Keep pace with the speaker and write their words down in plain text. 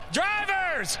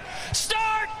cars,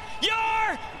 start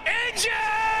your engines!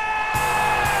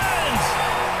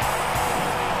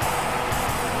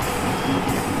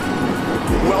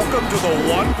 Welcome to the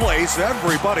one place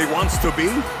everybody wants to be.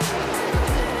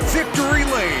 Victory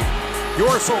Lane,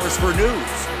 your source for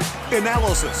news,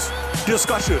 analysis,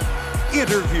 discussion,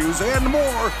 interviews, and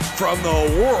more from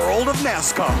the world of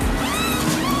NASCAR.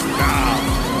 Now,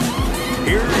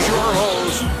 here's your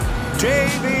host,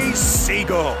 Davey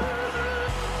Segal.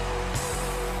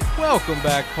 Welcome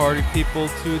back, party people,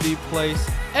 to the place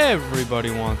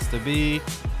everybody wants to be.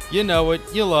 You know it,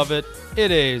 you love it.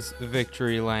 It is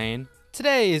Victory Lane.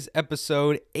 Today is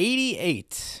episode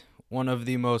 88, one of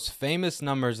the most famous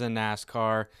numbers in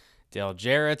NASCAR. Dale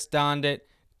Jarrett's donned it,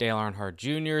 Dale Earnhardt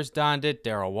Jr.'s donned it,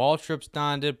 Darrell Waltrip's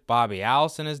donned it, Bobby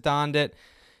Allison has donned it.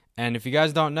 And if you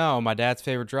guys don't know, my dad's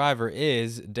favorite driver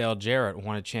is Dale Jarrett.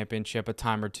 Won a championship a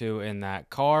time or two in that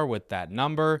car with that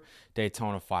number.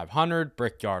 Daytona 500,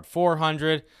 Brickyard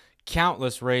 400,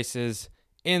 countless races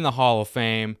in the Hall of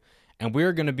Fame. And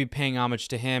we're going to be paying homage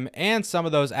to him and some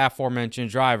of those aforementioned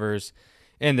drivers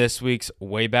in this week's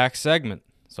Way Back segment.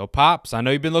 So, Pops, I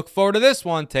know you've been looking forward to this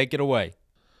one. Take it away.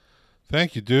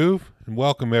 Thank you, Duve, and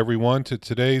welcome everyone to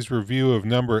today's review of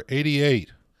number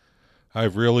 88.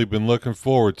 I've really been looking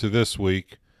forward to this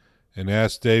week and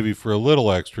asked Davey for a little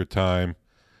extra time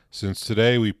since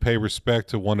today we pay respect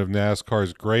to one of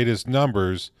NASCAR's greatest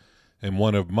numbers and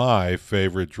one of my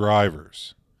favorite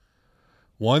drivers.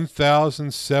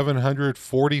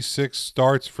 1,746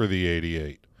 starts for the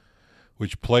 88,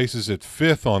 which places it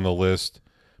fifth on the list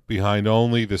behind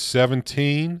only the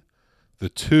 17, the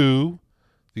 2,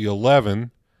 the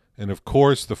 11, and of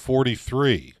course the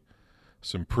 43.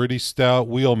 Some pretty stout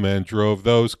wheelmen drove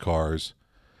those cars.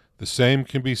 The same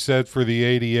can be said for the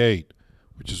 88,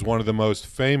 which is one of the most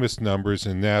famous numbers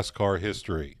in NASCAR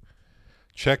history.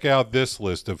 Check out this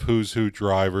list of who's who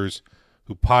drivers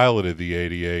who piloted the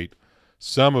 88,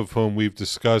 some of whom we've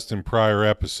discussed in prior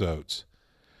episodes.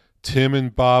 Tim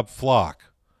and Bob Flock,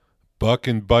 Buck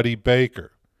and Buddy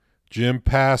Baker, Jim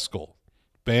Paschal,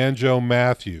 Banjo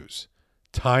Matthews,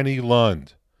 Tiny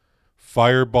Lund,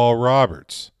 Fireball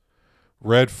Roberts,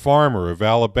 Red Farmer of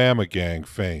Alabama Gang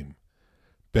fame,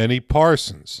 Benny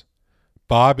Parsons,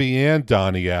 Bobby and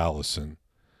Donnie Allison.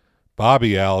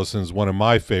 Bobby Allison's one of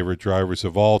my favorite drivers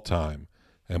of all time,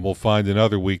 and we'll find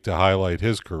another week to highlight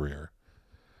his career.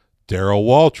 Darrell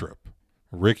Waltrip,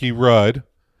 Ricky Rudd,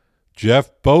 Jeff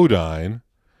Bodine,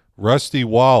 Rusty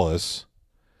Wallace,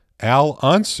 Al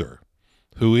Unser,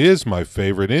 who is my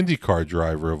favorite IndyCar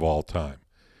driver of all time.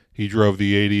 He drove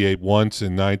the 88 once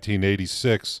in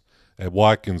 1986 at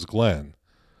Watkins Glen.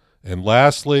 And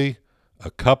lastly, a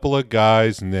couple of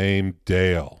guys named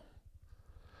Dale.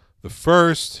 The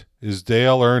first is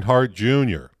Dale Earnhardt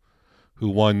Jr., who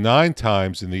won 9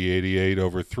 times in the 88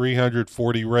 over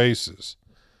 340 races.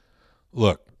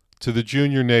 Look, to the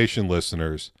Junior Nation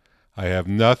listeners, I have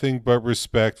nothing but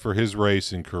respect for his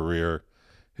racing career,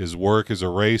 his work as a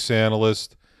race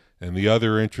analyst, and the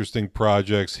other interesting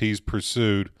projects he's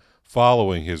pursued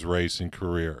following his racing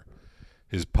career.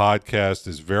 His podcast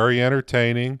is very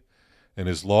entertaining, and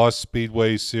his Lost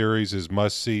Speedway series is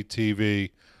must-see TV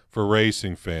for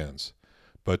racing fans.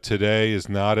 But today is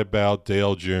not about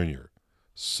Dale Jr.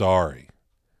 Sorry.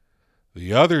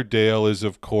 The other Dale is,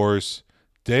 of course,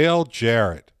 Dale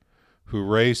Jarrett, who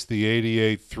raced the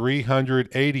 88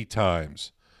 380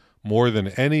 times, more than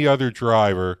any other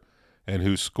driver, and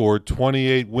who scored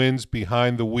 28 wins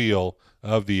behind the wheel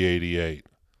of the 88.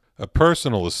 A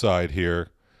personal aside here,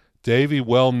 Davey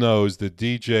well knows that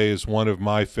DJ is one of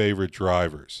my favorite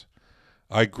drivers.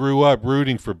 I grew up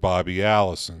rooting for Bobby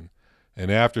Allison,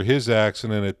 and after his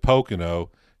accident at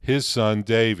Pocono, his son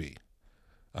Davey.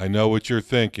 I know what you're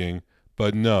thinking,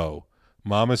 but no,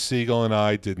 Mama Segal and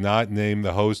I did not name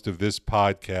the host of this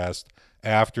podcast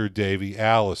after Davey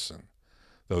Allison,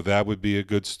 though that would be a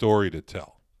good story to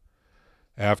tell.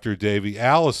 After Davey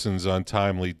Allison's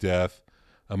untimely death,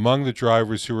 among the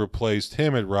drivers who replaced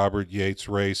him at Robert Yates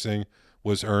Racing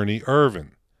was Ernie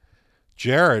Irvan.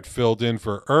 Jarrett filled in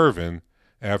for Irvan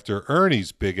after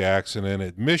Ernie's big accident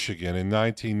at Michigan in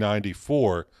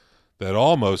 1994 that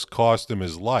almost cost him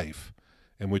his life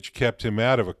and which kept him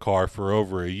out of a car for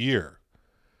over a year.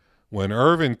 When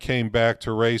Irvan came back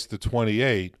to race the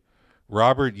 28,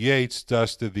 Robert Yates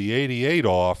dusted the 88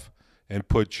 off and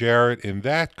put Jarrett in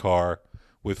that car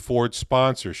with Ford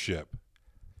sponsorship.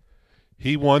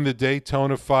 He won the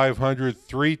Daytona 500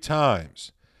 3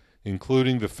 times,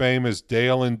 including the famous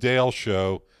Dale and Dale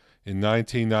show in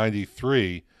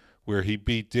 1993, where he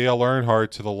beat Dale Earnhardt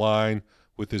to the line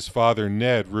with his father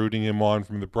Ned rooting him on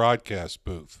from the broadcast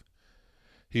booth.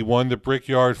 He won the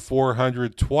Brickyard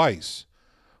 400 twice,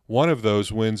 one of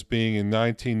those wins being in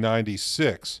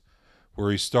 1996,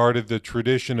 where he started the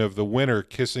tradition of the winner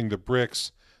kissing the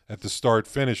bricks at the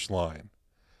start-finish line.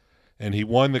 And he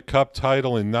won the Cup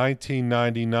title in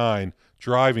 1999,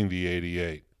 driving the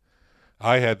 88.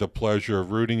 I had the pleasure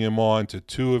of rooting him on to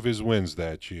 2 of his wins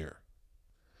that year.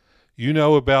 You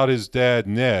know about his dad,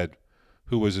 Ned,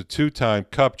 who was a 2-time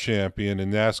Cup champion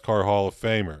and NASCAR Hall of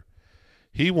Famer.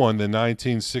 He won the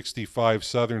 1965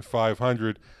 Southern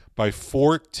 500 by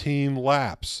 14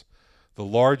 laps, the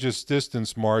largest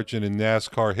distance margin in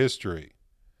NASCAR history.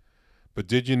 But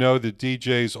did you know that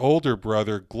DJ's older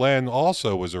brother, Glenn,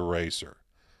 also was a racer?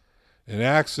 An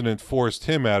accident forced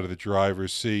him out of the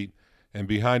driver's seat, and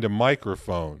behind a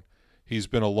microphone, he's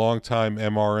been a longtime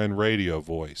MRN radio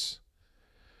voice.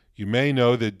 You may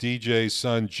know that DJ's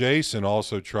son, Jason,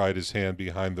 also tried his hand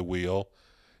behind the wheel,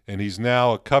 and he's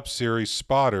now a Cup Series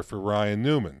spotter for Ryan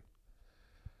Newman.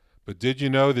 But did you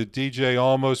know that DJ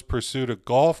almost pursued a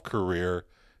golf career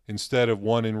instead of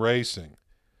one in racing?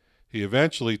 He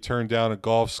eventually turned down a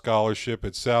golf scholarship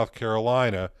at South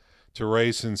Carolina to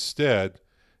race instead,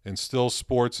 and still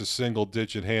sports a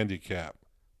single-digit handicap.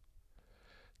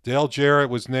 Dale Jarrett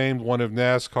was named one of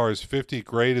NASCAR's 50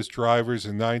 greatest drivers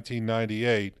in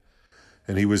 1998,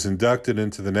 and he was inducted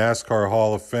into the NASCAR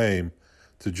Hall of Fame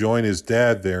to join his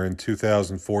dad there in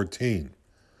 2014.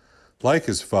 Like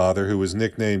his father, who was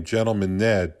nicknamed Gentleman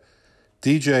Ned,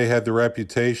 DJ had the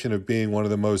reputation of being one of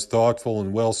the most thoughtful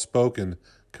and well-spoken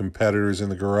competitors in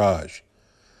the garage,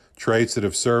 traits that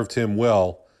have served him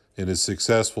well in his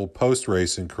successful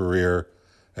post-racing career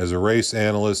as a race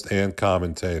analyst and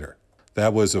commentator.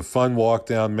 That was a fun walk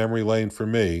down memory lane for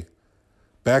me.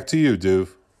 Back to you,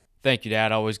 Duve. Thank you,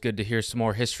 Dad. Always good to hear some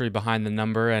more history behind the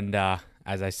number, and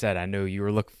as I said, I knew you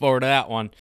were looking forward to that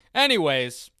one.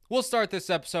 Anyways, we'll start this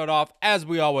episode off, as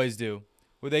we always do,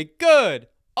 with a good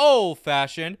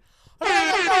old-fashioned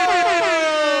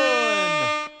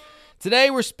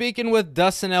Today we're speaking with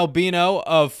Dustin Albino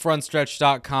of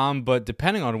Frontstretch.com, but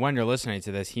depending on when you're listening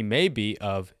to this, he may be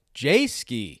of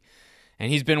Jayski.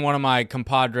 And he's been one of my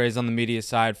compadres on the media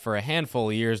side for a handful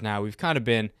of years now. We've kind of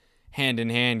been hand in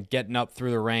hand getting up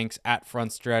through the ranks at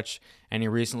Frontstretch, and he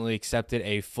recently accepted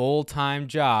a full-time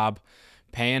job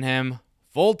paying him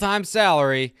full-time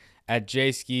salary at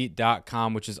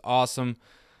Jayski.com, which is awesome.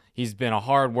 He's been a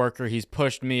hard worker. He's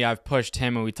pushed me. I've pushed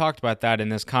him, and we talked about that in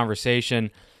this conversation.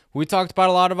 We talked about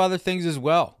a lot of other things as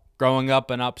well. Growing up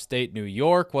in upstate New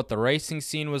York, what the racing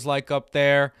scene was like up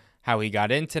there, how he got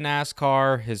into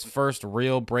NASCAR, his first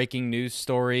real breaking news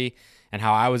story, and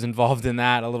how I was involved in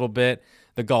that a little bit.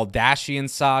 The Gauldashian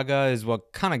saga is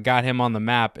what kind of got him on the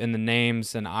map in the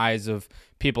names and eyes of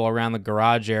people around the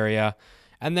garage area.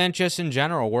 And then just in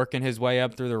general, working his way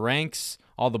up through the ranks,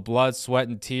 all the blood, sweat,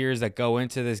 and tears that go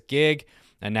into this gig.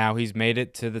 And now he's made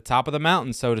it to the top of the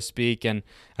mountain, so to speak. And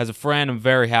as a friend, I'm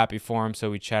very happy for him, so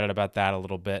we chatted about that a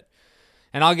little bit.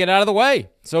 And I'll get out of the way.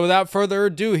 So without further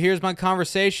ado, here's my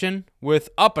conversation with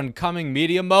up-and-coming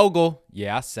media mogul,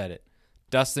 yeah, I said it,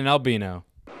 Dustin Albino.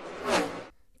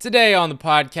 Today on the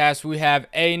podcast, we have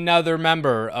another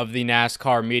member of the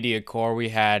NASCAR Media Corps. We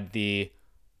had the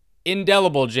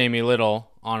indelible Jamie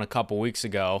Little on a couple weeks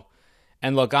ago.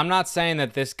 And look, I'm not saying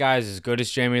that this guy's as good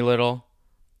as Jamie Little.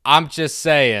 I'm just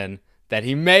saying that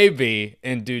he may be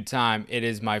in due time. It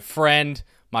is my friend,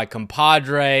 my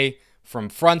compadre from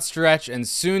Frontstretch and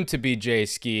soon to be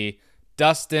Jayski,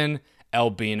 Dustin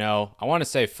Albino. I want to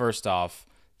say first off,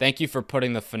 thank you for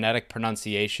putting the phonetic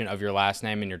pronunciation of your last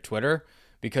name in your Twitter,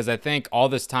 because I think all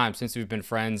this time since we've been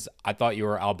friends, I thought you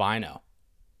were Albino.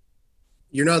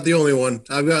 You're not the only one.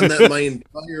 I've gotten that my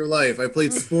entire life. I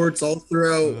played sports all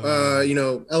throughout,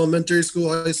 elementary school,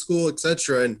 high school,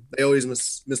 etc., and they always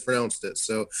mispronounced it.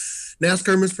 So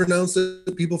NASCAR mispronounced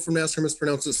it. People from NASCAR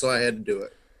mispronounced it, so I had to do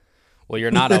it. Well,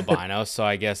 you're not albino, so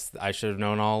I guess I should have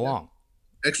known all along.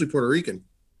 Actually, Puerto Rican.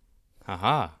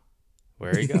 Haha.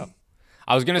 Where you go.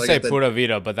 I was going to say Pura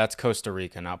Vida, but that's Costa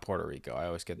Rica, not Puerto Rico. I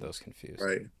always get those confused.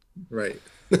 Right.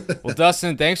 Well,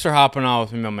 Dustin, thanks for hopping on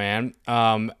with me, my man.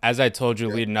 As I told you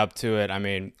leading up to it, I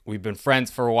mean, we've been friends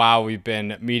for a while. We've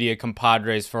been media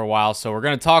compadres for a while. So we're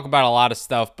going to talk about a lot of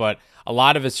stuff, but a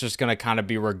lot of it's just going to kind of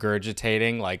be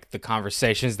regurgitating, like the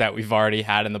conversations that we've already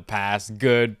had in the past,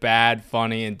 good, bad,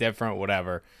 funny, indifferent,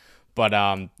 whatever. But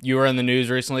you were in the news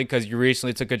recently because you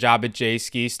recently took a job at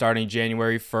Jayski starting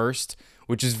January 1st,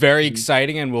 which is very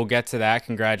exciting, and we'll get to that.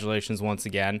 Congratulations once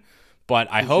again. But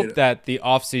I hope that the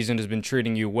offseason has been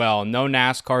treating you well. No,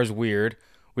 NASCAR is weird.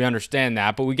 We understand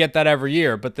that, but we get that every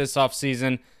year. But this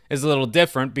offseason is a little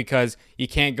different because you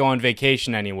can't go on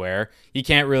vacation anywhere. You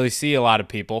can't really see a lot of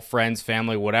people, friends,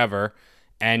 family, whatever,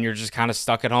 and you're just kind of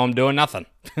stuck at home doing nothing.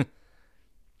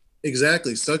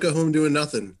 Exactly, stuck at home doing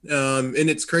nothing. And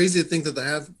it's crazy to think that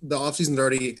the off season's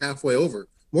already halfway over,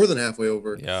 more than halfway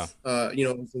over. Yeah. For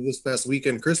this past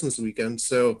weekend, Christmas weekend.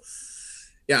 So,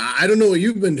 yeah, I don't know what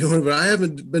you've been doing, but I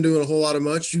haven't been doing a whole lot of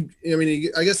much.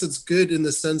 I guess it's good in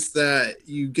the sense that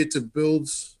you get to build,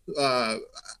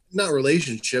 not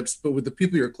relationships, but with the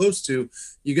people you're close to,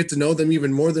 you get to know them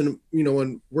even more than,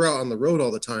 when we're out on the road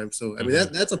all the time. So, I mean,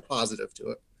 that's a positive to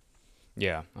it.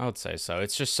 Yeah, I would say so.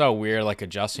 It's just so weird, like,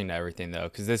 adjusting to everything, though,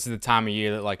 because this is the time of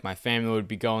year that, like, my family would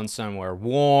be going somewhere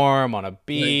warm on a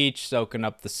beach, soaking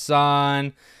up the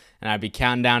sun, and I'd be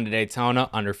counting down to Daytona,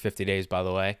 under 50 days, by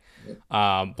the way,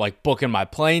 like, booking my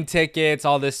plane tickets,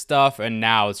 all this stuff, and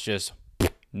now it's just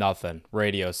nothing.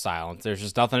 Radio silence. There's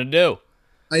just nothing to do.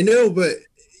 I know, but,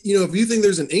 if you think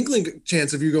there's an inkling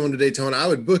chance of you going to Daytona, I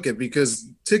would book it because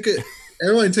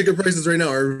airline ticket prices right now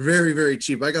are very, very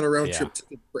cheap. I got a round trip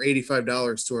ticket for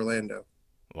 $85 to Orlando.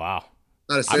 Wow.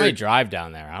 I might drive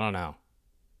down there. I don't know.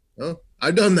 Oh,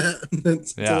 I've done that.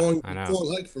 It's I know. a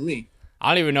long hike for me. I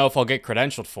don't even know if I'll get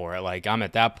credentialed for it. Like, I'm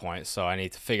at that point, so I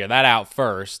need to figure that out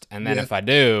first. And then if I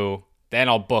do, then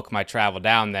I'll book my travel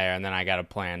down there. And then I got to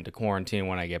plan to quarantine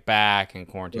when I get back and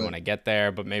quarantine when I get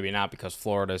there. But maybe not because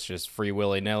Florida's just free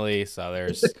willy-nilly. So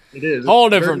there's a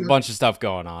whole different bunch of stuff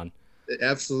going on.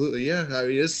 Absolutely, yeah. I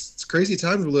mean, it's crazy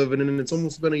times we're living in, and it's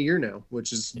almost been a year now,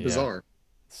 which is bizarre.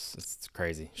 It's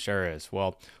crazy. Sure is.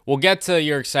 Well, we'll get to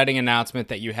your exciting announcement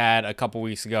that you had a couple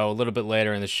weeks ago, a little bit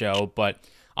later in the show, but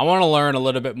I want to learn a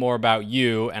little bit more about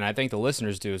you, and I think the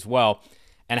listeners do as well,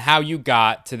 and how you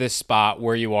got to this spot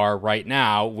where you are right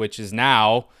now, which is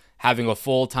now having a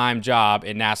full-time job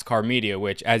in NASCAR media,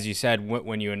 which, as you said,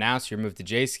 when you announced your move to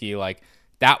Jayski, like,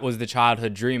 that was the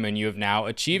childhood dream, and you have now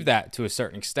achieved that to a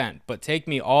certain extent. But take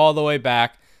me all the way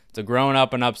back to growing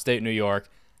up in upstate New York.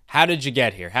 How did you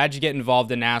get here? How did you get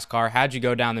involved in NASCAR? How did you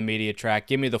go down the media track?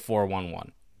 Give me the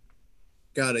 411.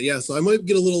 Got it. Yeah, so I might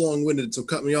get a little long-winded, so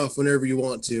cut me off whenever you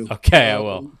want to. Okay, I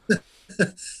will.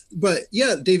 But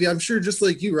yeah, Davey, I'm sure just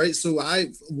like you, right? So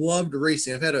I've loved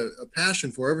racing. I've had a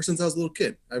passion for it ever since I was a little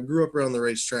kid. I grew up around the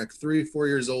racetrack, 4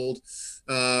 years old.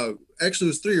 Actually,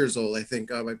 it was 3 years old, I think.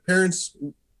 My parents,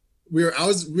 we were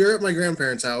at my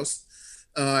grandparents' house.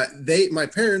 My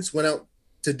parents went out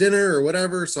to dinner or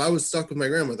whatever, so I was stuck with my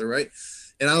grandmother, right?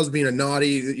 And I was being a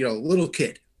naughty, little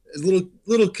kid,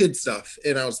 little kid stuff,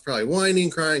 and I was probably whining,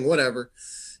 crying, whatever.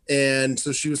 And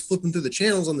so she was flipping through the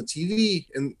channels on the TV,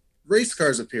 and race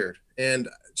cars appeared. And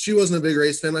she wasn't a big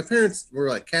race fan. My parents were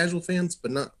like casual fans,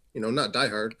 but not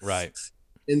diehard. Right.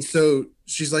 And so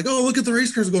she's like, "Oh, look at the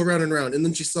race cars go around and around." And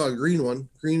then she saw a green one.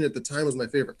 Green at the time was my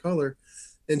favorite color.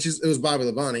 And it was Bobby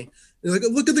Labonte. And like,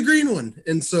 "Look at the green one."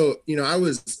 And so, I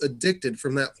was addicted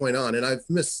from that point on. And I've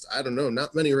missed, I don't know,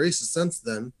 not many races since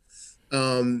then.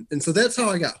 And so that's how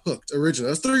I got hooked originally.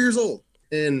 I was 3 years old.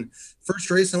 And first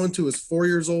race I went to was 4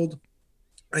 years old.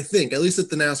 I think, at least at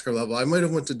the NASCAR level. I might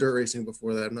have went to dirt racing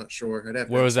before that. I'm not sure.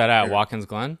 Where was that at? Watkins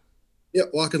Glen? Yeah,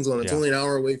 Watkins Glen. It's only an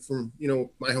hour away from,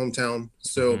 my hometown.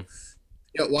 So,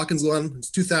 yeah, Watkins Glen. It's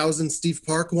 2000. Steve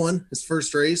Park won his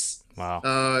first race. Wow.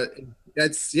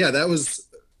 That was,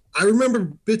 I remember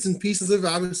bits and pieces of it.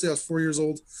 Obviously, I was 4 years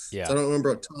old. Yeah. So I don't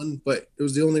remember a ton, but it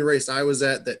was the only race I was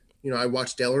at that, I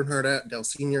watched Dale Earnhardt at, Dale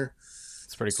Sr.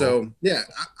 It's pretty cool. So, yeah,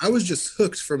 I was just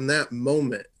hooked from that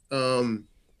moment.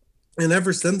 And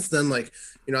ever since then, like,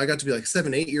 I got to be like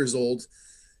 7, 8 years old.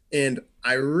 And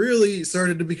I really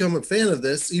started to become a fan of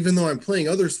this, even though I'm playing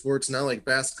other sports now, like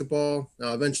basketball,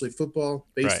 eventually football,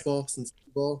 baseball, since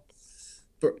football.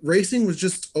 But racing was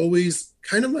just always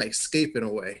kind of my escape in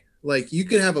a way. Like, you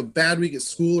could have a bad week at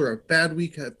school or a bad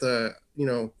week at the,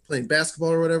 playing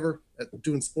basketball or whatever, at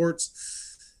doing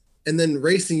sports. And then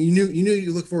racing, you knew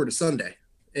you look forward to Sunday.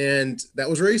 And that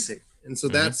was racing. And so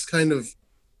that's kind of,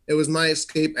 it was my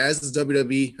escape, as is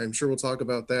WWE. I'm sure we'll talk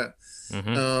about that.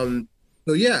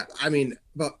 So yeah, I mean,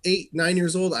 about 8, 9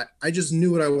 years old, I just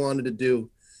knew what I wanted to do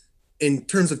in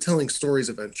terms of telling stories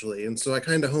eventually. And so I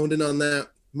kind of honed in on that.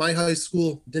 My high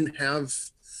school they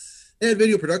had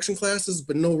video production classes,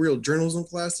 but no real journalism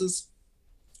classes.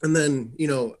 And then,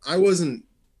 I was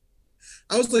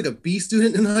like a B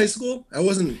student in high school. I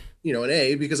wasn't, an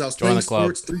A, because I was playing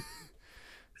sports,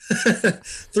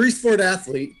 three-sport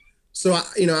athlete. So,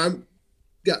 I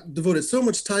got devoted so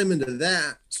much time into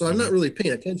that. So I'm not really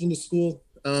paying attention to school.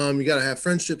 You got to have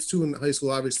friendships too in high school,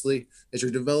 obviously, as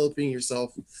you're developing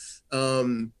yourself.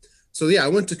 So yeah, I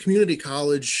went to community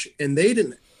college, and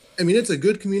it's a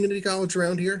good community college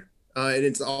around here. And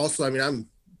it's also, I'm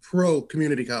pro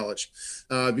community college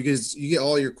because you get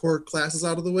all your core classes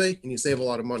out of the way and you save a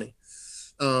lot of money.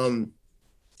 And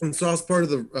so I was part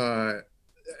of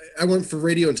I went for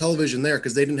radio and television there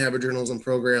because they didn't have a journalism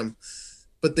program,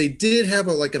 but they did have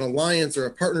an alliance or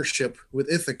a partnership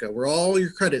with Ithaca where all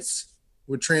your credits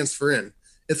would transfer in.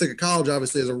 Ithaca College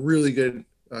obviously has a really good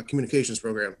communications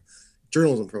program,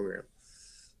 journalism program.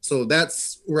 So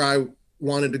that's where I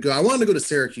wanted to go. I wanted to go to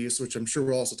Syracuse, which I'm sure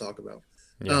we'll also talk about.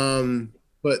 Yeah.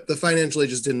 But the financial aid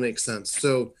just didn't make sense.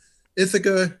 So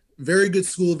Ithaca, very good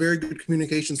school, very good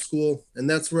communication school. And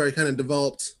that's where I kind of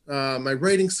developed my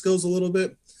writing skills a little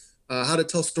bit, how to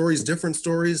tell stories, different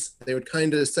stories. They would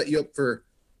kind of set you up for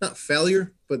not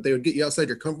failure, but they would get you outside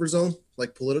your comfort zone,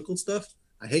 like political stuff.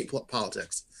 I hate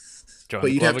politics,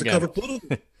 but you'd have to cover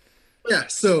political. Yeah.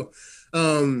 So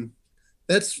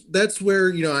that's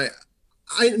where,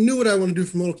 I knew what I wanted to do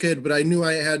from a little kid, but I knew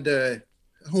I had to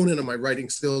hone in on my writing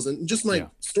skills and just my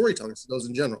storytelling skills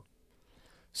in general.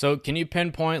 So can you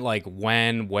pinpoint like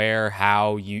when, where,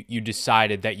 how you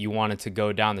decided that you wanted to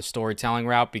go down the storytelling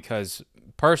route? Because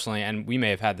personally, and we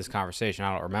may have had this conversation,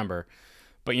 I don't remember,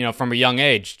 but from a young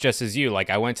age, just as you, like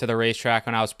I went to the racetrack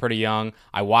when I was pretty young.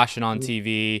 I watched it on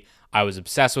TV. I was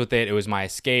obsessed with it. It was my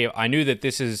escape. I knew that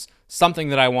this is something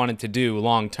that I wanted to do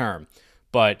long term.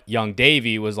 But young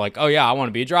Davey was like, oh yeah, I want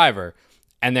to be a driver.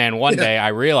 And then one day I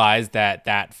realized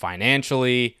that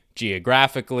financially,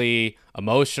 geographically,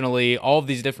 emotionally, all of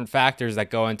these different factors that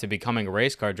go into becoming a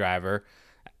race car driver,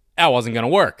 that wasn't going to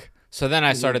work. So then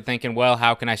I started thinking, well,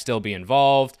 how can I still be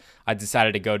involved? I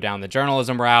decided to go down the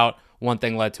journalism route. One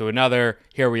thing led to another.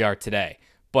 Here we are today.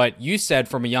 But you said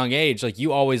from a young age, like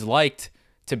you always liked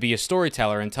to be a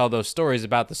storyteller and tell those stories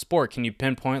about the sport. Can you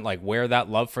pinpoint like where that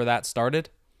love for that started?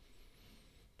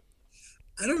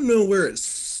 I don't know where it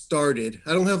started.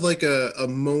 I don't have like a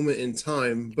moment in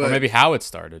time, but or maybe how it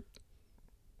started.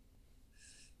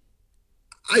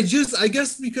 I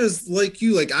guess because like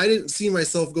you, like I didn't see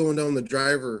myself going down the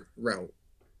driver route.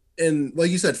 And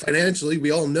like you said, financially,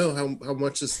 we all know how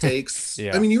much this takes.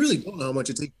 I mean, you really don't know how much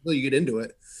it takes until you get into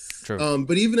it. True.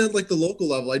 But even at like the local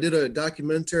level, I did a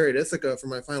documentary at Ithaca for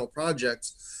my final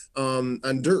project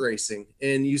on dirt racing.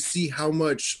 And you see how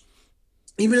much,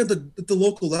 even at the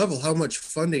local level, how much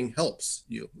funding helps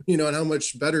you, and how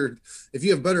much better, if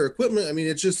you have better equipment, I mean,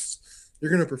 it's just,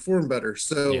 you're going to perform better.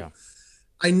 So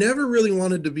I never really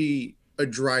wanted to be a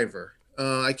driver.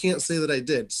 I can't say that I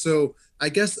did. So I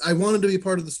guess I wanted to be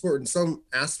part of the sport in some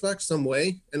aspect, some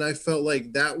way. And I felt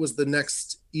like that was the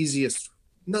next easiest,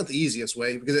 not the easiest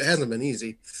way because it hasn't been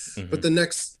easy, but the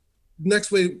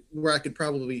next way where I could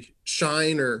probably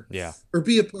shine or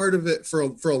be a part of it for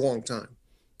a long time.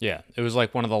 Yeah, it was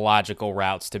like one of the logical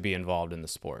routes to be involved in the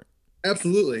sport.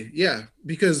 Absolutely, yeah.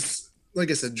 Because, like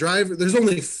I said, there's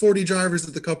only 40 drivers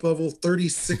at the Cup level,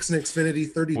 36 in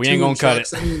Xfinity, 32. We ain't gonna cut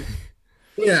it. I mean,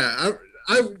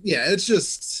 it's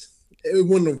just it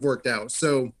wouldn't have worked out.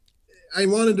 So I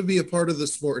wanted to be a part of the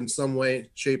sport in some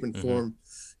way, shape, and form,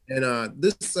 and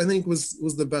this I think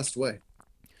was the best way.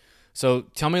 So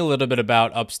tell me a little bit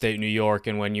about upstate New York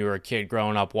and when you were a kid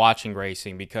growing up watching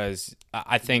racing, because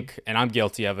I think, and I'm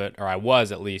guilty of it, or I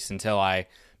was at least until I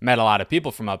met a lot of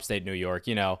people from upstate New York,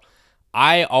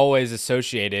 I always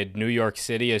associated New York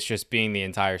City as just being the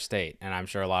entire state, and I'm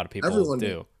sure a lot of people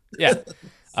do. Yeah.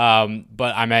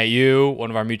 But I met you, one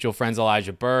of our mutual friends,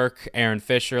 Elijah Burke, Aaron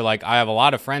Fisher. Like I have a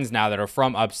lot of friends now that are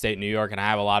from upstate New York, and I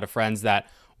have a lot of friends that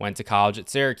went to college at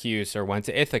Syracuse or went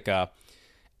to Ithaca.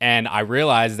 And I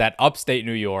realized that upstate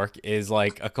New York is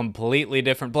like a completely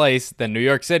different place than New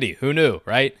York City. Who knew,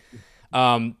 right?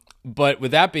 But with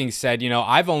that being said,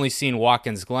 I've only seen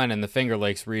Watkins Glen in the Finger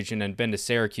Lakes region and been to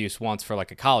Syracuse once for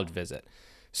like a college visit.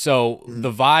 So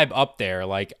the vibe up there,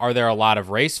 like, are there a lot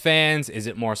of race fans? Is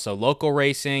it more so local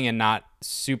racing and not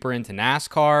super into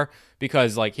NASCAR?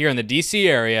 Because like here in the DC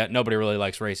area, nobody really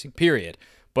likes racing, period.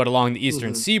 But along the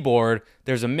eastern seaboard,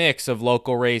 there's a mix of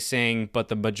local racing, but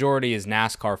the majority is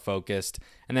NASCAR focused.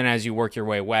 And then as you work your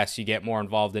way west, you get more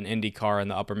involved in IndyCar in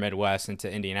the upper Midwest into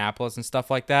Indianapolis and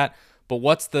stuff like that. But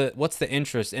what's the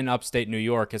interest in upstate New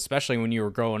York, especially when you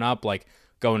were growing up, like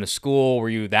going to school? Were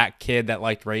you that kid that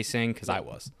liked racing? Because I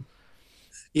was.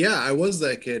 Yeah, I was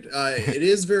that kid. It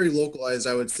is very localized,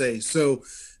 I would say. So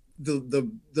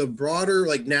the broader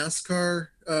like NASCAR,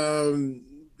 the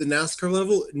NASCAR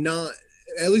level, not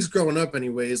at least growing up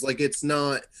anyways, like it's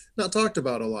not talked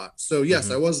about a lot. So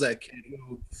yes, I was that kid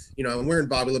who, I'm wearing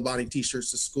Bobby Labonte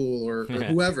t-shirts to school or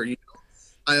whoever,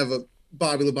 I have a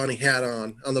Bobby Labonte hat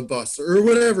on the bus or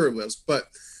whatever it was. But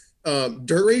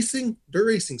dirt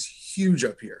racing's huge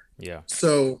up here. Yeah.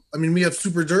 So, I mean, we have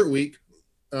Super Dirt Week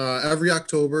every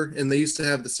October, and they used to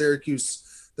have the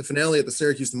Syracuse the finale at the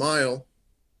Syracuse Mile,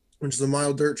 which is a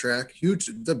mile dirt track, huge,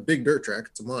 it's a big dirt track,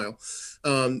 it's a mile.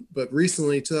 But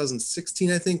recently,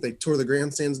 2016, I think, they tore the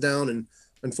grandstands down, and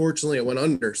unfortunately it went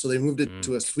under. So they moved it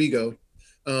to Oswego.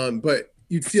 But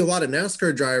you'd see a lot of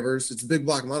NASCAR drivers, it's big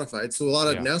block modified. So a lot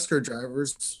of NASCAR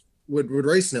drivers would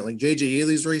race in it, like JJ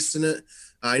Yaley's raced in it.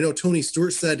 I know Tony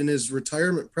Stewart said in his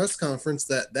retirement press conference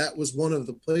that was one of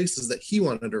the places that he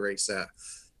wanted to race at.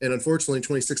 And unfortunately,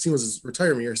 2016 was his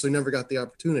retirement year, so he never got the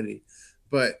opportunity.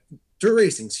 But dirt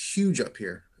racing's huge up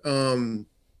here. And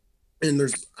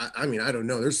there's, I mean, I don't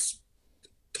know, there's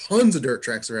tons of dirt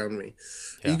tracks around me.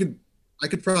 Yeah. I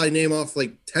could probably name off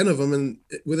like 10 of them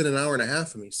within an hour and a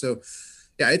half of me. So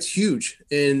yeah, it's huge.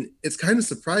 And it's kind of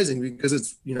surprising because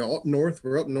it's, up north,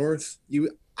 we're up north.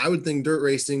 I would think dirt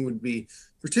racing would be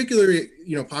particularly,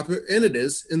 popular, and it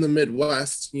is in the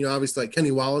Midwest, obviously like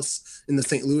Kenny Wallace in the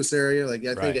St. Louis area, like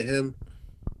I think of him.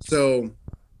 So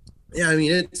yeah, I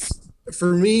mean, it's,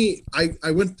 for me, I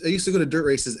used to go to dirt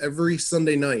races every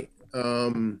Sunday night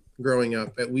growing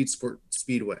up at Weed Sport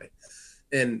Speedway.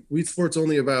 And Weed Sport's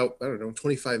only about,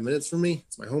 25 minutes from me.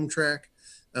 It's my home track.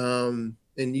 And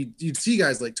you'd see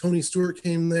guys like Tony Stewart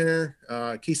came there.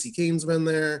 Casey Kane's been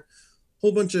there. A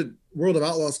whole bunch of World of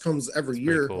Outlaws comes every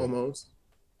year cool. Almost.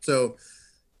 So,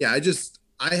 yeah,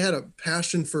 I had a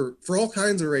passion for all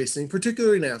kinds of racing,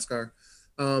 particularly NASCAR.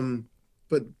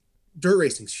 But dirt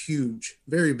racing's huge,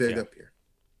 very big up here.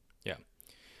 Yeah.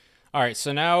 All right,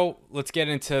 so now let's get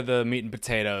into the meat and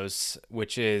potatoes,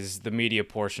 which is the media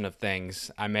portion of things.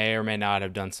 I may or may not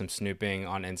have done some snooping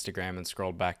on Instagram and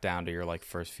scrolled back down to your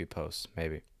first few posts,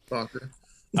 maybe. Fucker.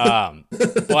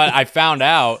 But I found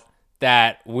out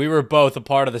that we were both a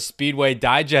part of the Speedway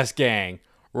Digest gang.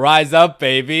 Rise up,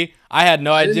 baby. I had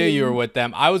no idea you were with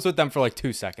them. I was with them for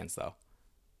 2 seconds, though.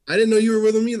 I didn't know you were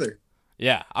with them either.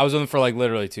 Yeah, I was with them for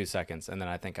literally 2 secones, and then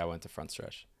I think I went to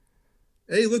Frontstretch.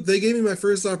 Hey, look, they gave me my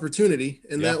first opportunity,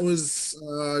 and that was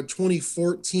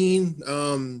 2014.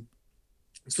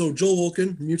 So Joel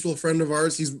Wilkin, mutual friend of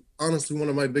ours, he's honestly one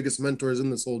of my biggest mentors in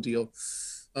this whole deal.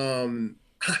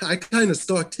 I kind of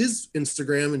stalked his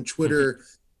Instagram and Twitter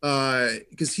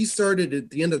because he started at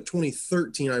the end of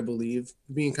 2013, I believe,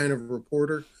 being kind of a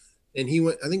reporter. And he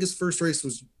went, I think his first race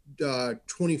was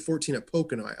 2014 at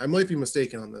Pocono. I might be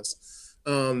mistaken on this.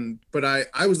 But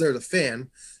I was there as a fan.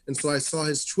 And so I saw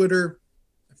his Twitter,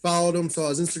 I followed him, saw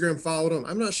his Instagram, followed him.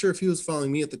 I'm not sure if he was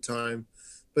following me at the time,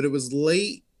 but it was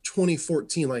late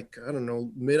 2014,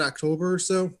 mid-October or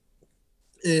so.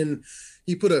 And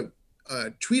he put a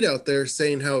tweet out there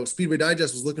saying how Speedway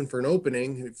Digest was looking for an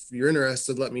opening. If you're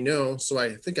interested, let me know. So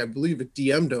I believe it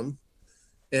DM'd him.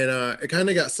 And it kind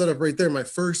of got set up right there. My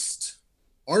first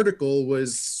article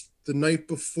was the night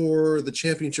before the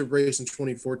championship race in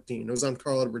 2014. It was on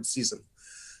Carl Edwards' season.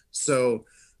 So,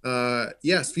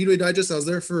 Speedway Digest, I was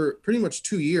there for pretty much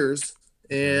 2 years.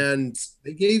 And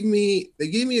they gave me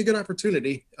a good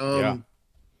opportunity. And,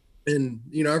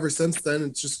 ever since then,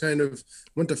 it's just kind of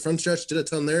went to Frontstretch, did a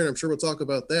ton there, and I'm sure we'll talk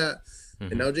about that.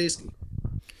 And now Jayski.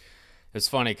 It's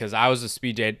funny because I was a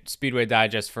Speedway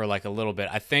Digest for a little bit.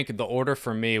 I think the order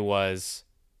for me was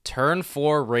Turn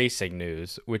 4 Racing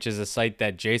News, which is a site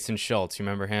that Jason Schultz, you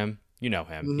remember him? You know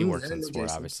him. Mm-hmm. He works in sport,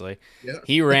 Jason. Obviously. Yeah.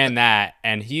 He ran that,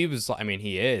 and he was,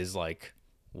 he is 4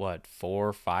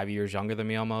 or 5 years younger than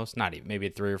me almost? Not even, maybe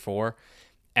 3 or 4.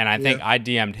 And I think I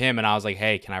DM'd him, and I was like,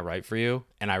 hey, can I write for you?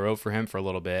 And I wrote for him for a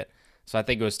little bit. So I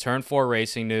think it was Turn 4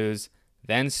 Racing News,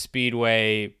 then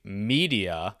Speedway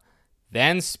Media,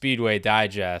 then Speedway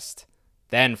Digest,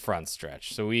 then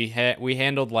Frontstretch. So we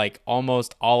handled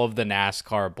almost all of the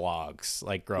NASCAR blogs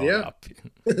growing up.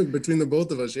 Between the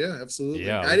both of us, yeah, absolutely.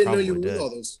 Yeah, I didn't know you were with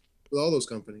all those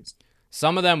companies.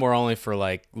 Some of them were only for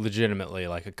legitimately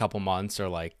a couple months or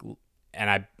and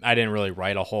I didn't really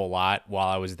write a whole lot while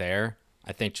I was there.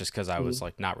 I think just because I was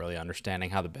not really understanding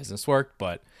how the business worked,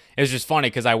 but it was just funny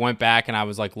because I went back and I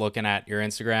was looking at your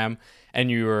Instagram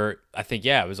and you were, I think,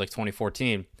 it was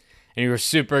 2014, and you were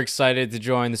super excited to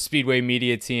join the Speedway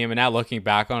media team. And now looking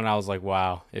back on it, I was like,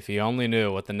 wow, if he only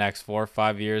knew what the next 4 or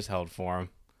 5 years held for him.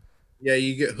 Yeah,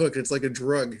 you get hooked. It's like a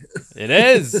drug. It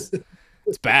is.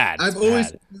 It's bad. I've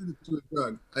always compared it to a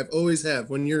drug. I've always have.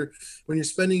 When you're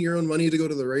spending your own money to go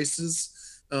to the races,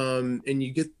 and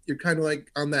you're kind of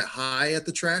on that high at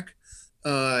the track,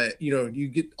 you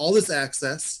get all this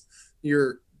access.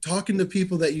 You're talking to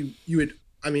people that you would,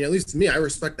 at least to me, I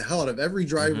respect the hell out of every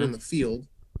driver in the field.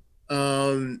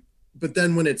 But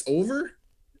then when it's over,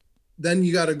 then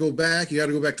you got to go back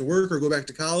to work or go back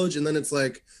to college. And then it's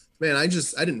man, I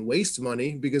didn't waste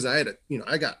money because I got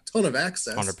a ton of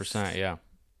access. 100%. Yeah.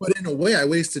 But in a way I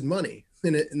wasted money,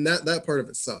 and that part of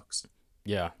it sucks.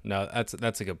 Yeah, no,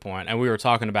 that's a good point. And we were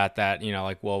talking about that,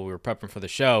 like while we were prepping for the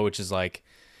show, which is like,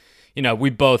 we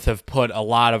both have put a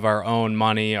lot of our own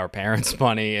money, our parents'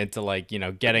 money into like,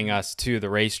 getting us to the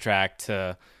racetrack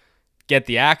to get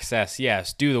the access,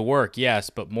 yes, do the work, yes,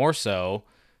 but more so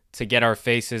to get our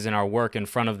faces and our work in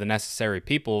front of the necessary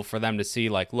people for them to see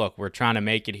like, look, we're trying to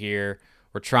make it here.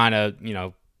 We're trying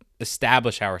to,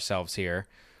 establish ourselves here.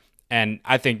 And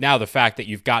I think now the fact that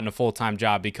you've gotten a full-time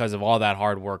job because of all that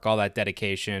hard work, all that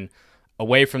dedication,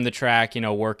 away from the track,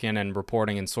 working and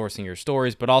reporting and sourcing your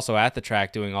stories, but also at the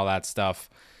track doing all that stuff.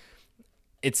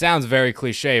 It sounds very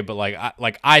cliche, but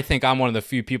I think I'm one of the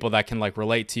few people that can like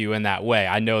relate to you in that way.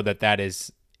 I know that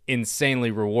is insanely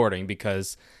rewarding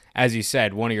because, as you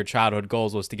said, one of your childhood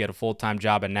goals was to get a full-time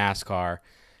job in NASCAR.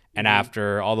 And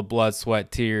after all the blood,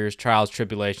 sweat, tears, trials,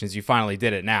 tribulations, you finally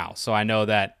did it now. So I know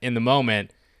that in the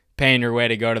moment, paying your way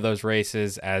to go to those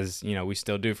races, as we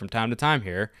still do from time to time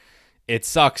here, it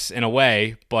sucks in a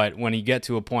way, but when you get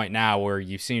to a point now where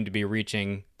you seem to be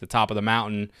reaching the top of the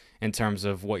mountain in terms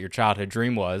of what your childhood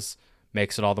dream was,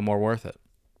 makes it all the more worth it.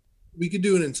 We could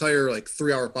do an entire like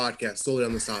 3-hour podcast solely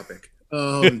on this topic.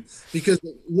 Because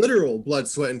literal blood,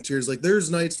 sweat, and tears, like there's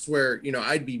nights where,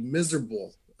 I'd be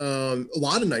miserable. A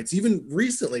lot of nights, even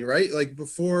recently, right? Like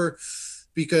before,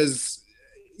 because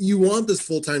you want this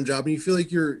full-time job and you feel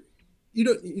like you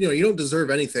don't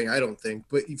deserve anything, I don't think,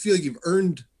 but you feel like you've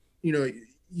earned,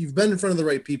 you've been in front of the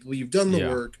right people, you've done the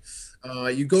work,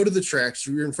 you go to the tracks,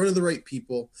 you're in front of the right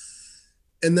people.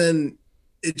 And then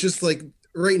it just like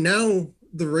right now,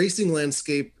 the racing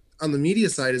landscape on the media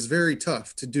side is very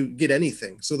tough to get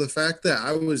anything. So the fact that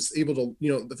I was able to,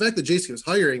 the fact that Jayski was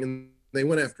hiring and they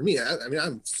went after me, I mean,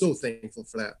 I'm so thankful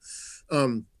for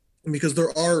that. Because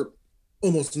there are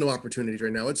almost no opportunities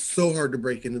right now. It's so hard to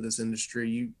break into this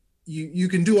industry. You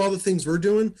can do all the things we're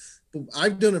doing, but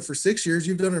I've done it for 6 years.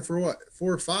 You've done it for what,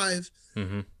 4 or 5?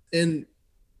 Mm-hmm. And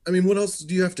I mean, what else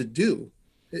do you have to do?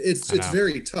 It's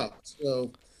very tough.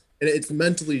 So, and it's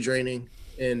mentally draining,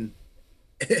 and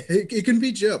it can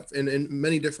beat you up in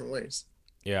many different ways.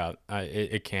 Yeah,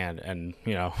 it can. And,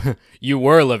 you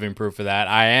were living proof of that.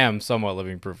 I am somewhat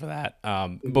living proof of that.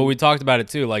 But we talked about it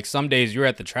too. Like some days you were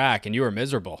at the track and you were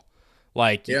miserable.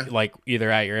 Like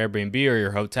either at your Airbnb or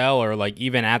your hotel or like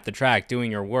even at the track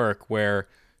doing your work where,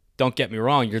 don't get me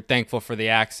wrong, you're thankful for the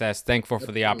access, thankful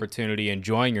for the opportunity,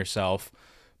 enjoying yourself.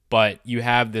 But you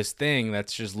have this thing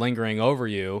that's just lingering over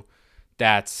you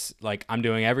that's like, I'm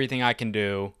doing everything I can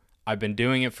do. I've been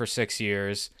doing it for 6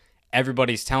 years.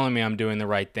 Everybody's telling me I'm doing the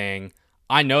right thing.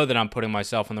 I know that I'm putting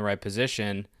myself in the right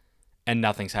position and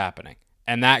nothing's happening.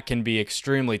 And that can be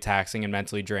extremely taxing and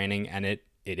mentally draining. And it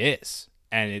is.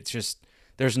 And it's just,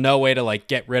 there's no way to like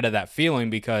get rid of that feeling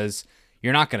because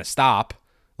you're not going to stop.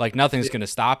 Like nothing's going to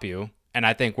stop you. And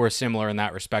I think we're similar in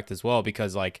that respect as well,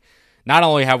 because like not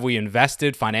only have we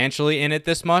invested financially in it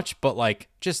this much, but like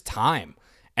just time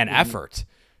and effort.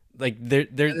 Like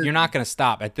you're not going to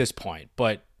stop at this point,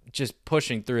 but just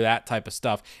pushing through that type of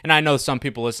stuff. And I know some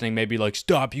people listening may be like,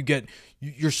 stop,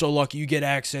 you're so lucky you get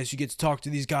access, you get to talk to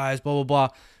these guys, blah, blah, blah.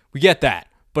 We get that.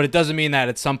 But it doesn't mean that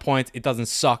at some point it doesn't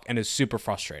suck and is super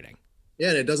frustrating. Yeah,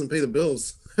 and it doesn't pay the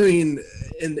bills. I mean,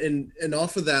 and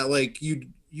off of that, like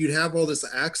you'd have all this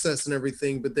access and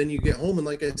everything, but then you get home and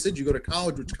like I said, you go to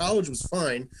college, which college was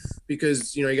fine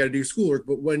because you got to do schoolwork.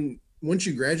 But once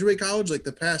you graduate college, like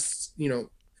the past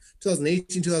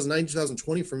 2018, 2019,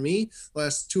 2020 for me,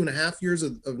 last 2.5 years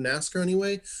of NASCAR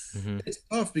anyway, it's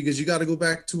tough because you got to go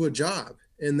back to a job.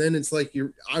 And then it's like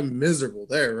I'm miserable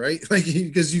there, right? Like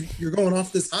because you're going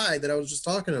off this high that I was just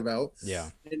talking about.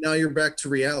 Yeah. And now you're back to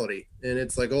reality. And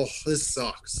it's like, oh, this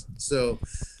sucks. So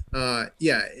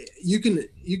you can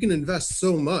invest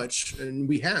so much, and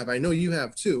I know you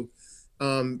have too.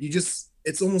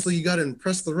 It's almost like you got to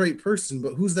impress the right person,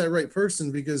 but who's that right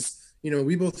person? Because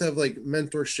we both have like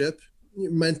mentors,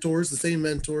 the same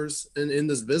mentors in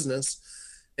this business.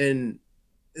 And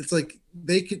it's like,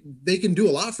 they can do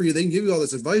a lot for you. They can give you all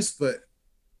this advice, but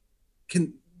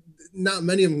not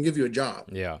many of them give you a job.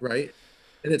 Yeah. Right.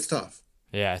 And it's tough.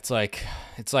 Yeah. It's like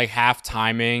half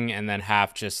timing and then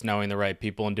half just knowing the right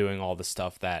people and doing all the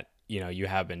stuff that, you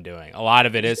have been doing. A lot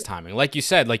of it is timing. Like you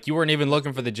said, like you weren't even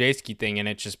looking for the Jayski thing and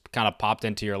it just kind of popped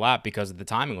into your lap because the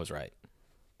timing was right.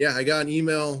 Yeah, I got an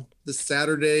email this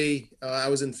Saturday. I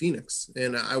was in Phoenix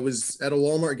and I was at a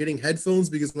Walmart getting headphones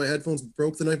because my headphones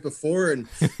broke the night before. And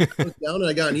I looked down and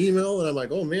I got an email and I'm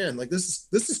like, oh man, like this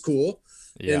is cool.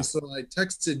 Yeah. And so I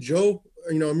texted Joe,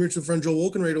 a mutual friend, Joe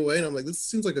Wilkin, right away. And I'm like, this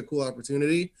seems like a cool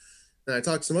opportunity. And I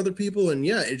talked to some other people and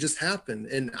yeah, it just happened.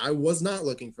 And I was not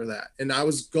looking for that. And I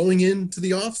was going into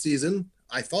the off season,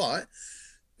 I thought,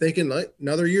 thinking like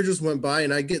another year just went by,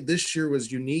 and I get this year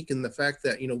was unique in the fact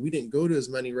that, we didn't go to as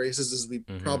many races as we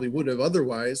probably would have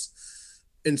otherwise.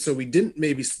 And so we didn't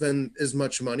maybe spend as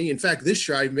much money. In fact, this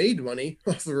year I made money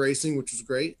off of racing, which was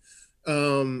great.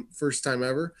 First time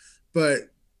ever. But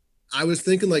I was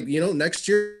thinking like, next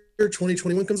year,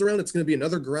 2021 comes around, it's going to be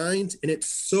another grind. And it's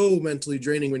so mentally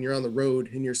draining when you're on the road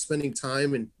and you're spending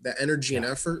time and that energy and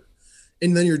effort.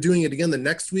 And then you're doing it again the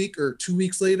next week or 2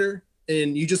 weeks later.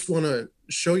 And you just want to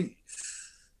show you.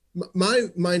 My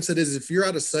mindset is if you're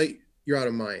out of sight, you're out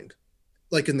of mind,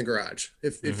 like in the garage.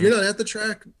 If you're not at the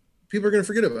track, people are going to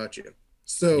forget about you.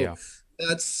 So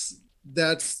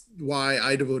that's why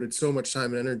I devoted so much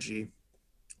time and energy,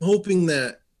 hoping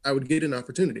that I would get an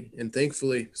opportunity. And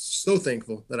thankfully, so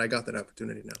thankful that I got that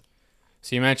opportunity now.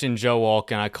 So you mentioned Joe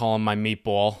Walken. I call him my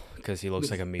meatball because he looks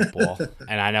like a meatball.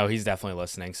 And I know he's definitely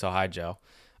listening. So hi, Joe.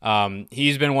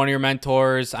 He's been one of your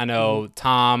mentors. I know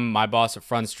Tom, my boss at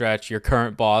Frontstretch, your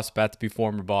current boss, about to be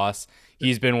former boss.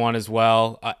 He's been one as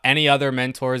well. Any other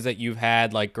mentors that you've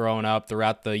had, like growing up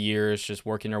throughout the years, just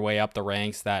working your way up the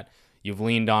ranks that you've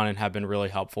leaned on and have been really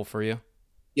helpful for you?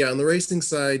 Yeah, on the racing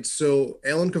side, so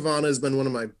Alan Cavana has been one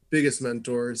of my biggest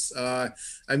mentors. I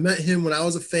met him when I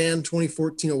was a fan,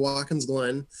 2014 at Watkins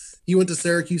Glen. He went to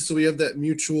Syracuse, so we have that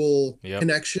mutual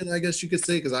connection, I guess you could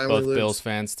say, because I both Bills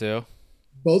fans too.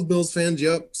 Both Bills fans,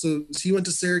 yep. So he went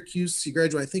to Syracuse. He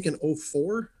graduated, I think, in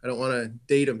 2004. I don't want to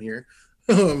date him here,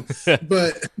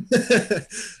 but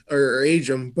or age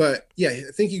him. But yeah,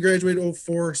 I think he graduated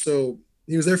 2004. So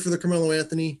he was there for the Carmelo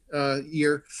Anthony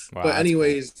year. Wow, but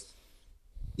anyways.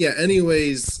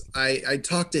 I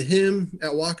talked to him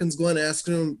at Watkins Glen,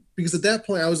 asking him, because at that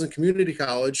point I was in community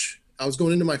college. I was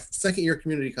going into my second year of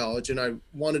community college, and I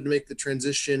wanted to make the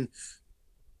transition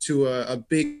to a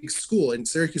big school. And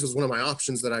Syracuse was one of my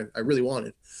options that I really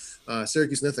wanted.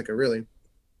 Syracuse and Ithaca, really.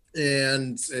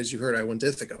 And as you heard, I went to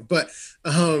Ithaca. But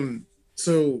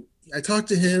so I talked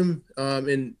to him,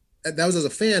 and that was as a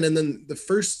fan. And then the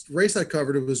first race I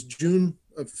covered, it was June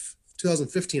of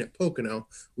 2015 at Pocono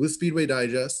with Speedway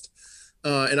Digest.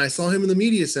 And I saw him in the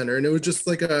media center, and it was just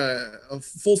like a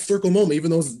full circle moment, even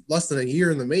though it was less than a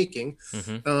year in the making.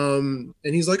 And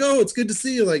he's like, "Oh, it's good to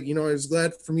see you. Like, I was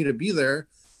glad for me to be there."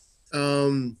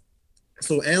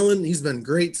 So Alan, he's been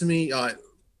great to me.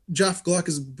 Jeff Gluck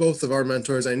is both of our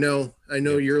mentors. I know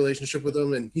your relationship with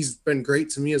him, and he's been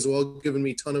great to me as well, giving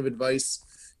me a ton of advice,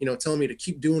 telling me to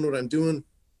keep doing what I'm doing.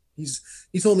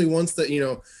 He told me once that,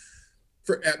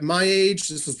 at my age,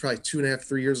 this was probably 2.5,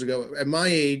 3 years ago. At my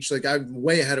age, like I'm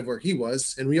way ahead of where he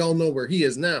was, and we all know where he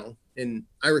is now. And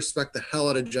I respect the hell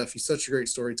out of Jeff. He's such a great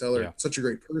storyteller, such a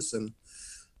great person.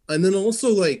 And then also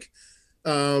like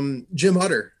Jim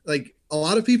Utter. Like a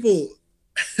lot of people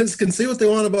can say what they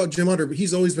want about Jim Utter, but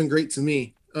he's always been great to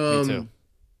me. Me too.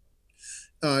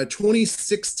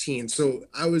 2016. So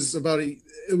it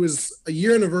was a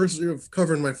year anniversary of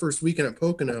covering my first weekend at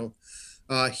Pocono.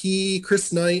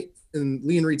 Chris Knight, and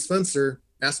Lee and Reed Spencer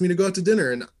asked me to go out to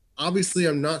dinner. And obviously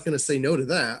I'm not going to say no to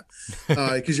that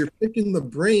because you're picking the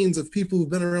brains of people who've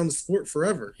been around the sport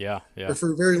forever. Yeah. Or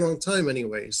for a very long time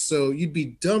anyways. So you'd be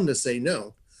dumb to say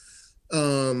no.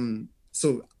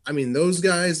 So, I mean, those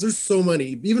guys, there's so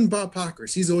many, even Bob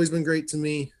Pockers, he's always been great to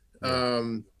me.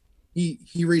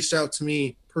 He reached out to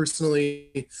me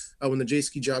personally when the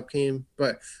Jayski job came,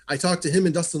 but I talked to him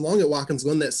and Dustin Long at Watkins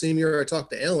Glen that same year. I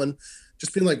talked to Alan,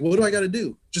 just being like, what do I got to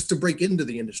do just to break into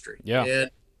the industry? Yeah.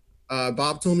 And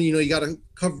Bob told me, you got to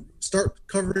start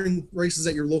covering races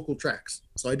at your local tracks.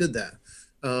 So I did that.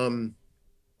 And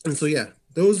so,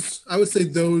 I would say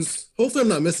hopefully I'm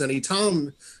not missing any.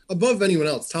 Tom, above anyone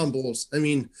else, Tom Bowles. I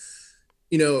mean,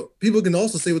 people can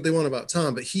also say what they want about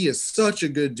Tom, but he is such a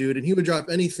good dude, and he would drop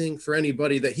anything for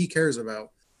anybody that he cares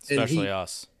about. Especially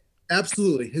us.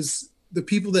 Absolutely. The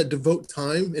people that devote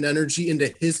time and energy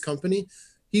into his company,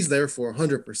 he's there for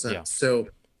 100%. Yeah. So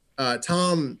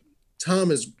Tom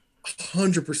is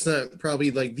 100%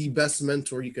 probably like the best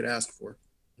mentor you could ask for.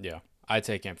 Yeah. I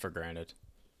take him for granted.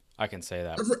 I can say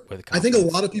that with confidence. I think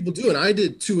a lot of people do, and I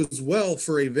did too as well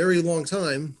for a very long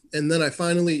time. And then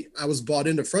I was bought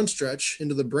into Frontstretch,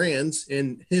 into the brand,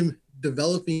 and him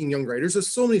developing young riders. There's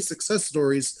so many success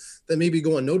stories that maybe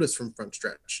go unnoticed from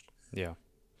Frontstretch. Yeah.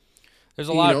 There's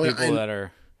a lot of people that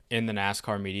are in the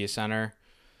NASCAR Media Center.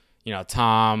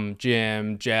 Tom,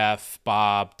 Jim, Jeff,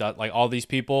 Bob, like all these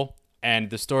people.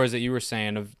 And the stories that you were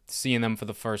saying of seeing them for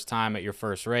the first time at your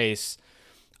first race,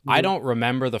 I don't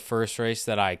remember the first race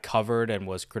that I covered and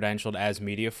was credentialed as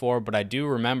media for, but I do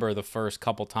remember the first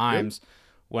couple times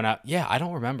when I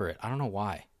don't remember it. I don't know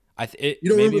why. You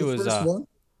don't remember the first one?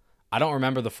 I don't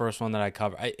remember the first one that I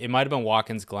covered. It might have been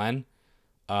Watkins Glen.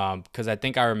 Because I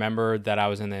think I remember that I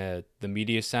was in the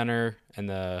media center and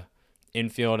the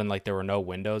infield and like there were no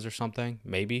windows or something,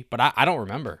 maybe. But I don't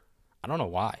remember. I don't know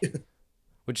why,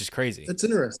 which is crazy. That's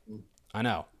interesting. I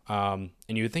know. And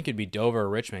you would think it'd be Dover or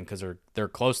Richmond because they're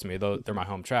close to me, though they're my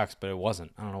home tracks, but it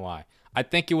wasn't. I don't know why. I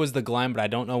think it was the Glen, but I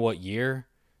don't know what year,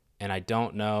 and I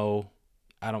don't know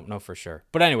for sure.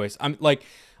 But anyways, I'm like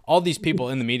all these people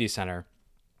in the media center,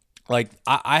 like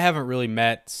I haven't really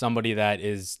met somebody that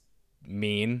is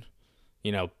mean,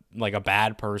 like a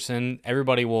bad person.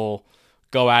 Everybody will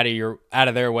go out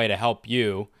of their way to help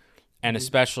you. And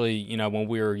especially, when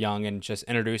we were young and just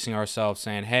introducing ourselves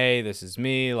saying, hey, this is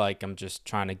me, like I'm just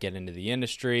trying to get into the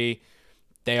industry.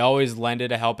 They always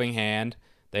lended a helping hand.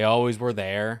 They always were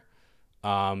there.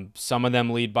 Some of them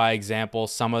lead by example.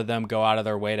 Some of them go out of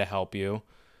their way to help you.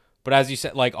 But as you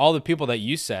said, like all the people that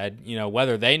you said,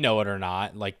 whether they know it or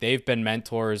not, like they've been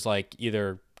mentors, like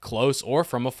either close or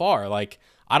from afar. Like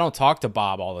I don't talk to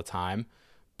Bob all the time,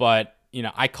 but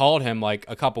I called him like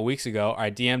a couple weeks ago. I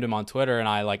DM'd him on Twitter and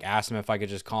I like asked him if I could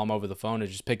just call him over the phone and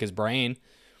just pick his brain.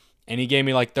 And he gave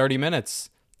me like 30 minutes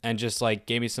and just like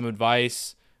gave me some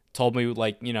advice, told me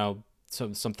like,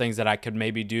 some things that I could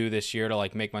maybe do this year to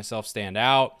like make myself stand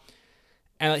out.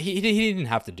 And like, he didn't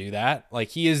have to do that. Like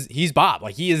he's Bob.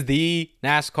 Like he is the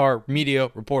NASCAR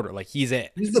media reporter. Like he's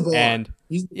it. He's the boy. And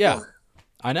he's the yeah, boy.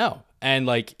 I know. And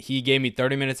like he gave me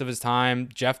 30 minutes of his time.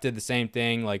 Jeff did the same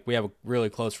thing. Like we have a really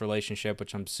close relationship,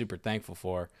 which I'm super thankful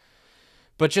for.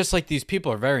 But just like these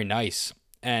people are very nice.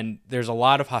 And there's a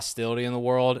lot of hostility in the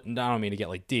world. And I don't mean to get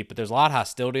like deep, but there's a lot of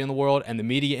hostility in the world. And the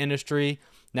media industry,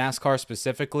 NASCAR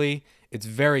specifically, it's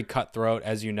very cutthroat,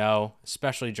 as you know,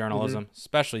 especially journalism,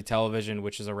 especially television,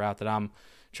 which is a route that I'm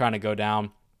trying to go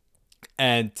down.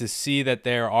 And to see that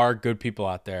there are good people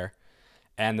out there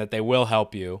and that they will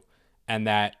help you and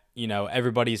that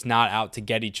everybody's not out to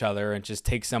get each other and just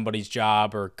take somebody's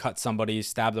job or cut somebody,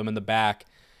 stab them in the back.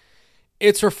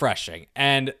 It's refreshing.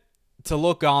 And to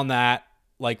look on that,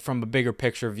 like from a bigger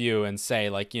picture view and say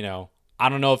like, I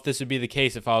don't know if this would be the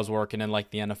case if I was working in like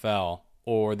the NFL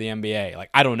or the NBA. Like,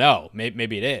 I don't know.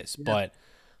 Maybe it is, but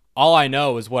all I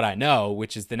know is what I know,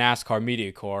 which is the NASCAR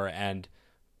Media Corps. And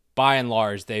by and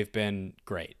large, they've been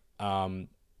great.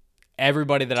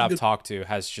 Everybody that I've talked to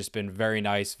has just been very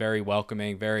nice, very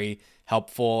welcoming, very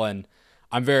helpful, and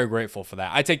I'm very grateful for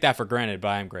that. I take that for granted, but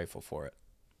I am grateful for it.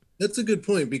 That's a good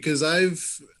point because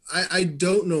I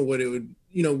don't know what it would,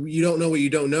 you don't know what you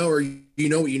don't know, or you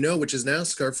know what you know, which is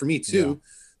NASCAR for me too.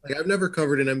 Yeah. Like I've never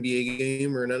covered an NBA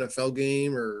game or an NFL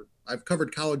game, or I've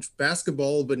covered college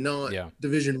basketball, but not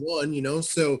Division I,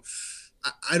 so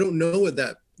I don't know what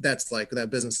that's like, that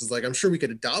business is like. I'm sure we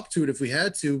could adopt to it if we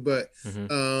had to, but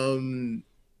everyone,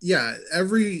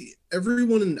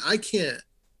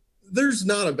 there's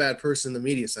not a bad person in the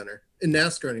media center in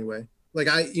NASCAR anyway. Like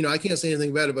I can't say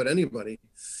anything bad about anybody.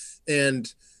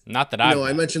 And not that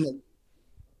I mentioned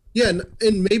and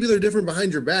maybe they're different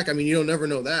behind your back. I mean, you don't never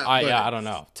know that. I don't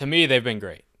know. To me, they've been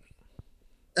great.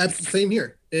 Same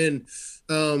here. And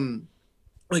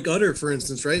like Utter, for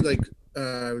instance, right? Like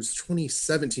it was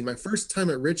 2017, my first time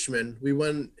at Richmond. We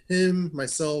went, him,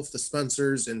 myself, the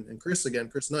Spencers, and Chris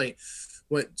Knight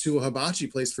went to a hibachi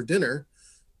place for dinner.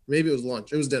 Maybe it was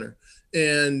lunch. It was dinner.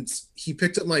 And he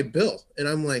picked up my bill. And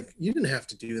I'm like, you didn't have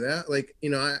to do that. Like,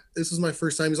 this was my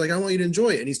first time. He's like, I want you to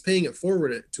enjoy it. And he's paying it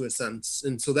forward to a sense.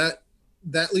 And so that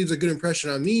leaves a good impression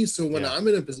on me. So when I'm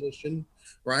in a position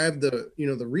where I have the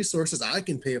resources, I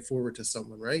can pay it forward to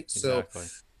someone, right? Exactly.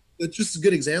 So it's just a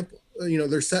good example.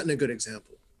 They're setting a good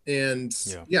example. And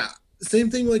same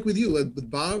thing like with you, with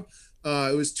Bob.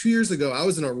 It was 2 years ago. I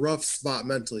was in a rough spot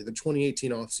mentally, the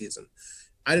 2018 off season.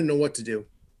 I didn't know what to do.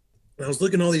 And I was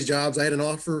looking at all these jobs. I had an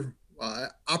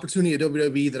opportunity at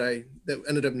WWE that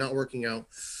ended up not working out.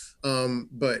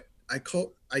 But I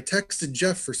texted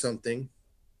Jeff for something,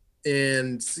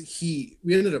 and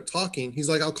we ended up talking. He's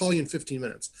like, I'll call you in 15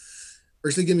 minutes. Or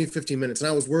he said, give me 15 minutes. And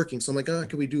I was working. So I'm like,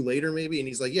 could we do later maybe? And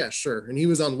he's like, yeah, sure. And he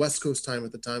was on West Coast time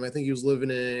at the time. I think he was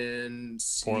living in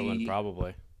Portland,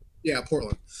 probably. Yeah,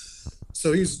 Portland.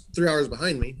 So he's 3 hours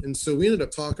behind me. And so we ended up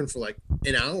talking for like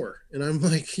an hour. And I'm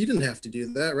like, he didn't have to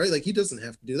do that, right? Like he doesn't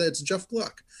have to do that. It's Jeff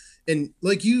Gluck. And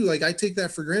like you, like I take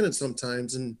that for granted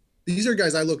sometimes. And these are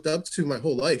guys I looked up to my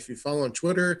whole life. You follow on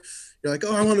Twitter, you're like,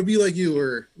 oh, I want to be like you.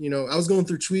 Or, I was going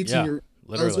through tweets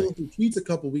I was going through tweets a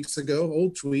couple weeks ago,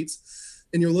 old tweets,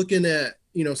 and you're looking at,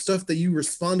 stuff that you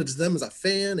responded to them as a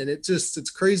fan. And it's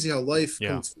crazy how life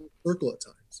comes full circle at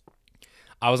times.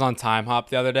 I was on Time Hop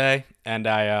the other day, and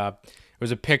it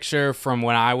was a picture from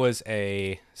when I was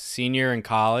a senior in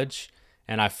college,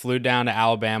 and I flew down to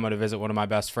Alabama to visit one of my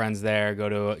best friends there, go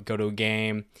to a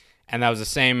game, And that was the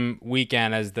same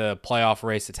weekend as the playoff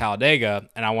race at Talladega,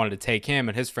 and I wanted to take him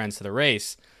and his friends to the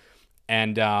race.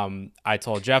 And I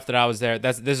told Jeff that I was there.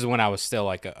 This is when I was still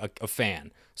like a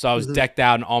fan. So I was decked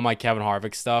out in all my Kevin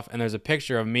Harvick stuff, and there's a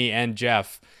picture of me and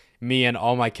Jeff, me and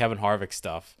all my Kevin Harvick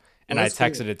stuff. And I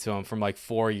texted it to him from like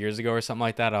 4 years ago or something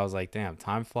like that. I was like, damn,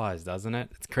 time flies, doesn't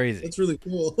it? It's crazy. That's really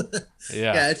cool.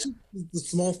 Yeah. It's just the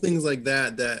small things like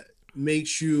that that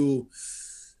makes you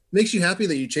happy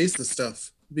that you chase the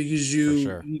stuff, because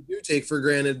you do take for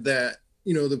granted that,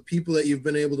 the people that you've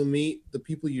been able to meet, the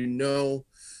people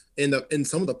and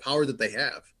some of the power that they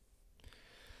have.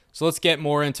 So let's get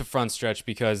more into Frontstretch,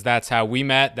 because that's how we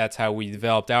met. That's how we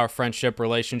developed our friendship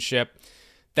relationship.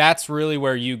 That's really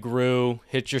where you grew,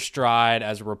 hit your stride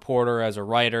as a reporter, as a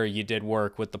writer. You did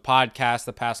work with the podcast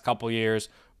the past couple years,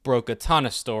 broke a ton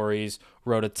of stories,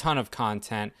 wrote a ton of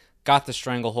content, got the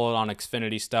stranglehold on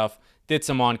Xfinity stuff, did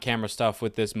some on-camera stuff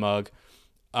with this mug.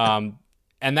 And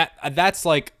that's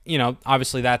like,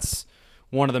 obviously that's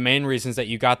one of the main reasons that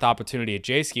you got the opportunity at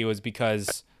Jayski, was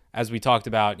because, as we talked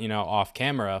about, off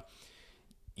camera,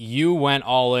 you went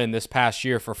all in this past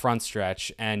year for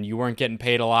Frontstretch, and you weren't getting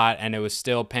paid a lot, and it was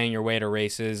still paying your way to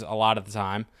races a lot of the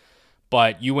time.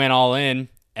 But you went all in,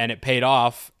 and it paid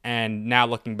off. And now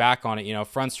looking back on it,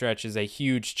 Frontstretch is a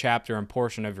huge chapter and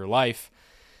portion of your life.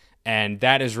 And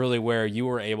that is really where you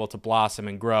were able to blossom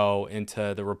and grow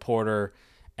into the reporter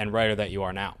and writer that you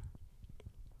are now.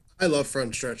 I love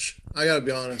Frontstretch. I gotta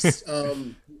be honest.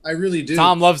 I really do.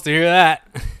 Tom loves to hear that.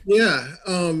 Yeah.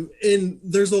 And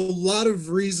there's a lot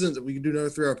of reasons that we can do another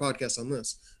 3-hour podcast on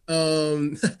this.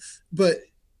 But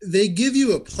they give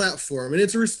you a platform, and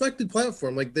it's a respected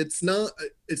platform. Like, it's not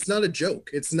a joke.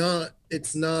 It is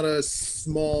a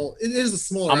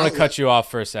small I'm going to cut you off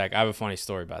for a sec. I have a funny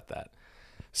story about that.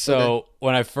 So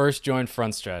when I first joined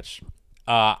Frontstretch,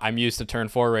 I'm used to Turn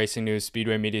 4 Racing News,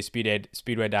 Speedway Media,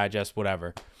 Speedway Digest,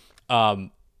 whatever. And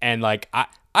like,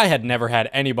 I had never had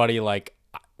anybody like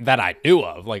that I knew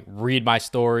of, like, read my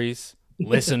stories,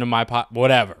 listen to my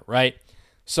whatever, right?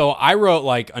 So I wrote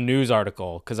like a news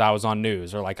article because I was on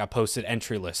news, or like I posted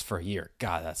entry lists for a year.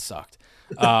 God, that sucked.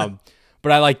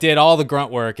 But I like did all the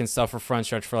grunt work and stuff for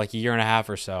Frontstretch for like a year and a half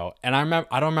or so. And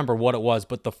I don't remember what it was,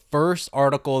 but the first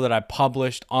article that I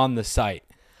published on the site,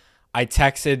 I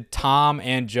texted Tom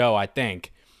and Joe, I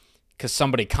think, because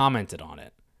somebody commented on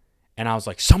it. And I was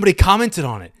like, somebody commented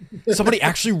on it. Somebody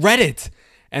actually read it.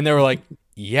 And they were like,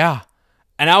 yeah.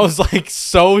 And I was like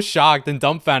so shocked and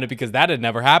dumbfounded, because that had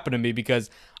never happened to me, because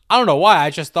I don't know why. I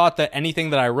just thought that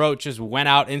anything that I wrote just went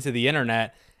out into the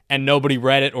internet and nobody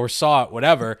read it or saw it,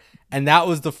 whatever. And that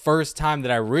was the first time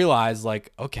that I realized,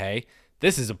 like, okay,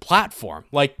 this is a platform.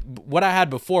 Like, what I had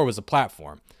before was a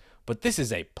platform, but this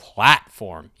is a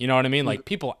platform. You know what I mean? Like,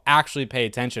 people actually pay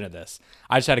attention to this.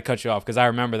 I just had to cut you off because I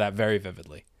remember that very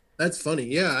vividly. That's funny.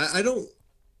 Yeah, I don't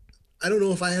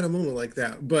know if I had a moment like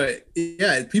that, but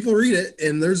yeah, people read it,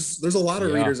 and there's a lot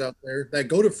of readers out there that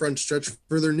go to Frontstretch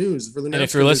for their news, for the. And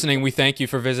if you're listening, we thank you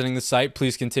for visiting the site.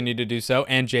 Please continue to do so,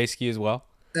 and Jayski as well.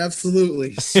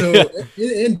 Absolutely. So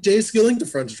and Jayski linked to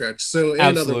Frontstretch. So and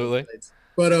absolutely. Other websites.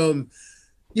 But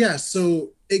yeah, so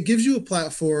it gives you a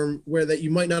platform that you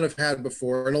might not have had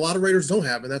before, and a lot of writers don't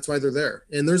have, and that's why they're there.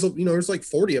 And there's like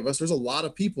 40 of us. There's a lot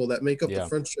of people that make up the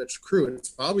Frontstretch crew. It's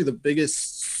probably the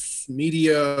biggest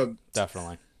media.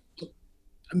 Definitely.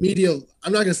 Media.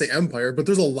 I'm not gonna say empire, but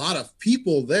there's a lot of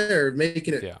people there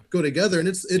making it go together. And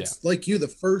it's like the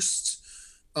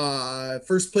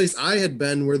first place I had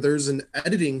been where there's an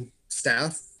editing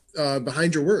staff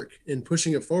behind your work and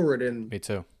pushing it forward. And me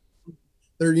too.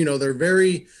 They're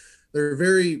very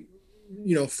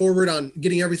forward on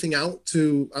getting everything out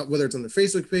to whether it's on the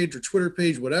Facebook page or Twitter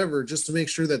page, whatever, just to make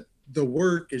sure that the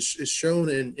work is shown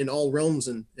in all realms.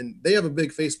 And they have a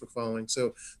big Facebook following,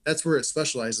 so that's where it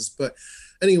specializes. But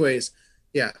anyways,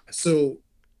 yeah. So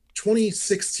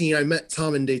 2016, I met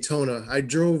Tom in Daytona. I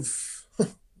took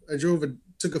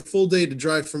a full day to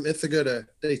drive from Ithaca to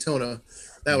Daytona.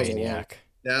 That was Maniac.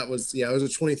 It was a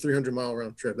 2,300 mile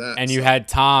round trip. You had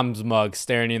Tom's mug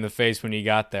staring you in the face when you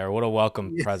got there. What a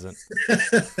welcome present.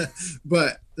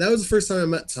 But that was the first time I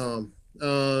met Tom.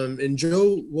 And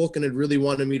Joe Wilkin had really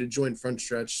wanted me to join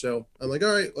Frontstretch. So I'm like,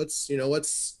 all right, let's see what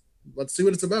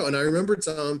it's about. And I remember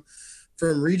Tom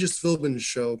from Regis Philbin's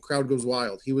show, Crowd Goes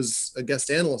Wild. He was a guest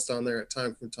analyst on there at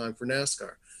time from time for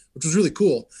NASCAR, which was really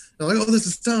cool. And I'm like, oh, this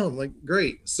is Tom. I'm like,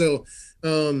 great. So,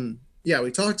 yeah,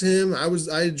 we talked to him.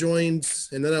 I joined,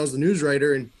 and then I was the news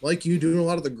writer, and like you, doing a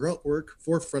lot of the grunt work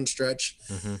for Frontstretch.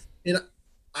 Mm-hmm. And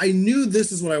I knew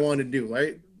this is what I wanted to do,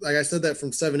 right? Like I said that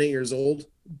from 7, 8 years old,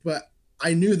 but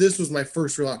I knew this was my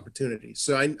first real opportunity.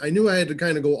 So I knew I had to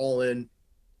kind of go all in.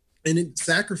 and it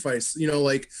sacrifice,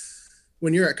 like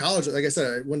when you're at college, like I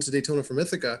said, I went to Daytona from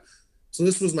Ithaca. So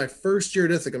this was my first year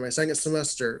at Ithaca, my second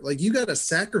semester. Like you got to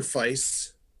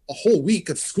sacrifice a whole week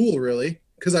of school, really,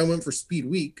 because I went for speed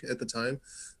week at the time.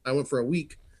 I went for a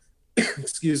week,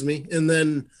 excuse me. And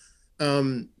then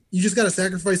you just got to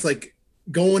sacrifice like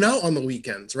going out on the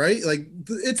weekends, right? Like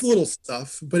it's little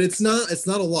stuff, but it's not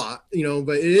a lot,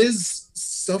 but it is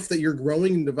stuff that you're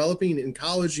growing and developing in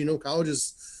college. College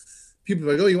is, people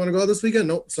are like, oh, you want to go out this weekend?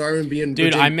 Nope, sorry, I'm being Dude,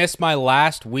 Virginia. I missed my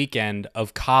last weekend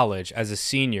of college as a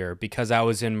senior because I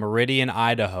was in Meridian,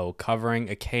 Idaho, covering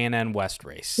a K&N West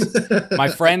race. My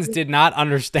friends did not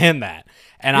understand that.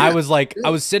 And I was like, I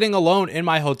was sitting alone in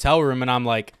my hotel room, and I'm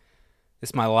like, this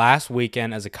is my last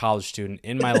weekend as a college student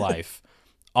in my life.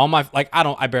 All my, like,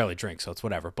 I barely drink, so it's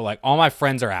whatever. But, like, all my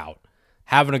friends are out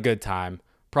having a good time,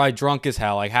 probably drunk as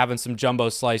hell, like having some jumbo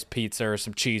sliced pizza or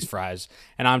some cheese fries.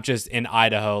 And I'm just in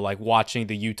Idaho, like, watching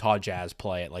the Utah Jazz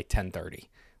play at, like, 10:30.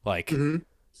 Like,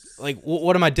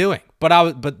 what am I doing?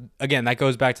 But again, that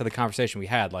goes back to the conversation we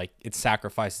had. Like, it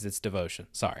sacrifices its devotion.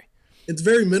 Sorry. It's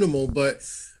very minimal, but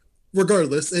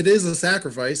regardless, it is a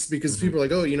sacrifice because people are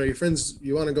like, oh, your friends,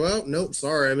 you want to go out? Nope,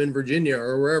 sorry, I'm in Virginia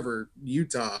or wherever,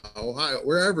 Utah, Ohio,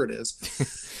 wherever it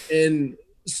is. And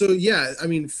so, yeah, I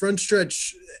mean,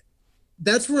 Frontstretch,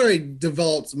 that's where I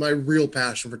developed my real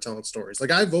passion for telling stories.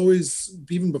 Like I've always,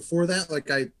 even before that, like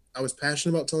I was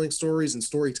passionate about telling stories and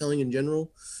storytelling in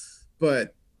general.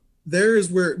 But there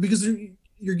is where, because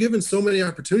you're given so many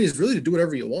opportunities really to do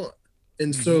whatever you want.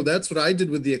 And so that's what I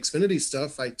did with the Xfinity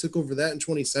stuff. I took over that in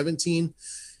 2017,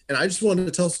 and I just wanted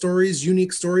to tell stories,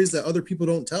 unique stories that other people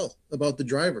don't tell about the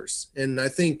drivers. And I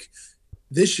think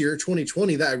this year,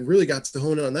 2020, that I really got to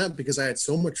hone in on that because I had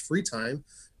so much free time,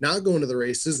 not going to the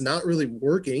races, not really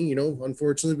working,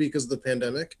 unfortunately because of the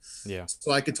pandemic. Yeah.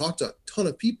 So I could talk to a ton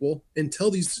of people and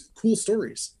tell these cool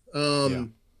stories.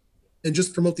 And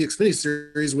just promote the Xfinity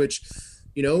series, which,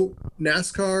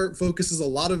 NASCAR focuses a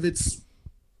lot of its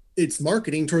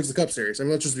marketing towards the Cup Series. I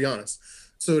mean, let's just be honest.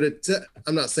 So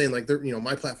I'm not saying like they're,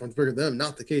 my platform's bigger than them,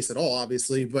 not the case at all,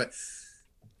 obviously, but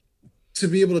to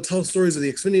be able to tell stories of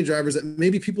the Xfinity drivers that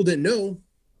maybe people didn't know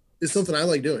is something I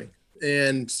like doing.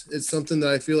 And it's something that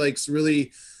I feel like's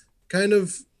really kind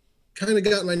of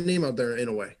got my name out there in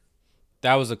a way.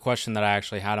 That was a question that I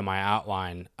actually had in my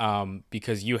outline,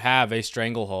 because you have a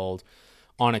stranglehold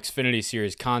on Xfinity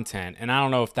Series content, and I don't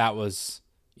know if that was,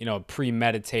 a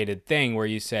premeditated thing where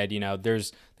you said,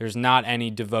 there's not any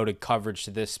devoted coverage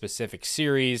to this specific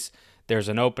series. There's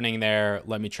an opening there.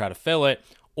 Let me try to fill it.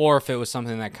 Or if it was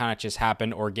something that kind of just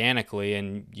happened organically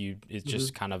and it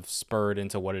just kind of spurred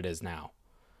into what it is now.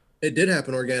 It did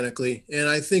happen organically. And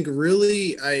I think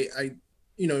really I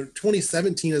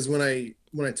 2017 is when I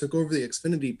took over the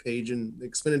Xfinity page and the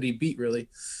Xfinity beat really,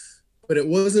 but I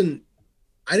didn't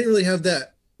really have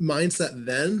that mindset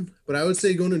then, but I would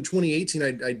say going into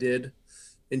 2018, I did.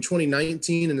 In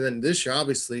 2019, and then this year,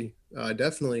 obviously,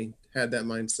 definitely had that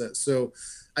mindset. So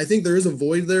I think there is a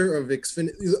void there of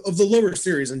Xfinity, of the lower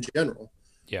series in general.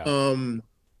 Yeah. I mean,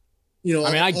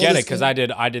 I get it because I did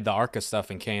the ARCA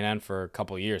stuff in K&N for a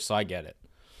couple of years, so I get it.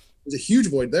 There's a huge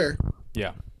void there.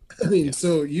 Yeah. I mean,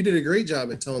 so you did a great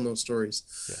job at telling those stories.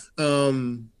 Yeah.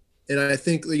 And I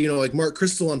think, like Mark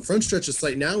Crystal on Frontstretch's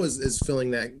site now is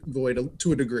filling that void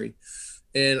to a degree.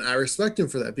 And I respect him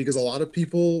for that because a lot of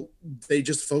people, they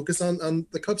just focus on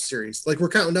the Cup Series. Like we're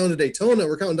counting down to Daytona.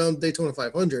 We're counting down to Daytona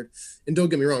 500. And don't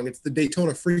get me wrong, it's the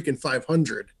Daytona freaking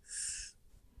 500.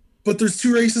 But there's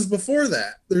two races before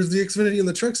that. There's the Xfinity and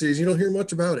the Truck Series. You don't hear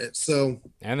much about it. So,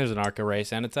 and there's an ARCA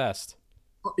race and a test.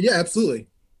 Yeah, absolutely.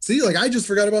 See, like I just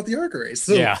forgot about the ARCA race.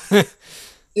 So yeah.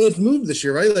 It's moved this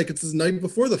year, right? Like it's the night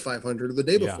before the 500 or the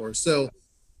day before. So,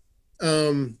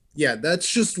 that's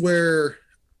just where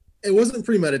it wasn't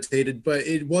premeditated, but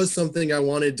it was something I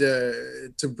wanted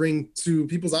to bring to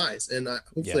people's eyes, and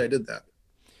hopefully I did that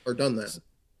or done that.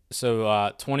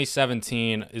 So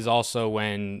 2017 is also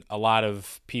when a lot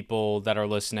of people that are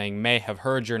listening may have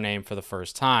heard your name for the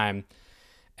first time,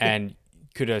 and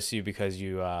kudos to you because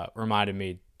you reminded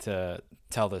me to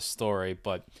tell this story.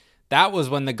 But that was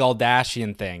when the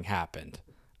Gauldashian thing happened,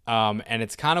 and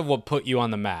it's kind of what put you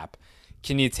on the map.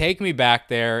 Can you take me back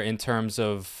there in terms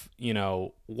of,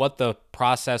 what the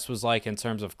process was like in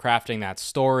terms of crafting that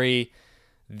story,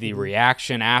 the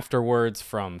reaction afterwards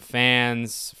from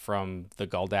fans, from the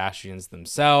Gauldashians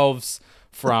themselves,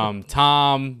 from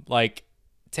Tom? Like,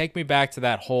 take me back to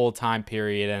that whole time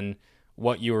period and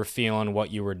what you were feeling,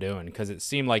 what you were doing, because it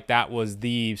seemed like that was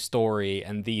the story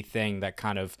and the thing that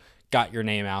kind of got your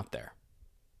name out there.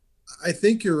 I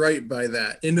think you're right by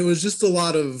that. And it was just a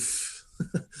lot of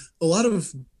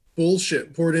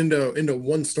bullshit poured into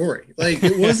one story. Like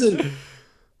it wasn't.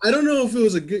 I don't know if it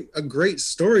was a great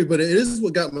story, but it is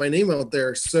what got my name out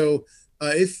there. So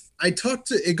if I talked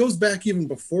to, it goes back even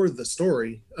before the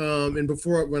story, and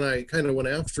before when I kind of went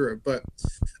after it. But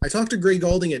I talked to Gray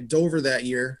Gaulding at Dover that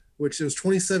year, which was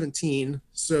 2017.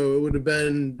 So it would have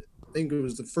been, I think it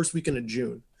was the first weekend of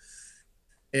June.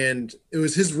 And it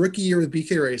was his rookie year with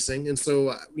BK Racing. And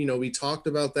so, we talked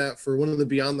about that for one of the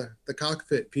Beyond the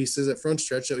Cockpit pieces at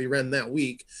Frontstretch that we ran that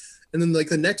week. And then like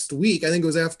the next week, I think it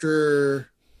was after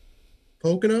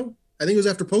Pocono. I think it was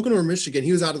after Pocono or Michigan.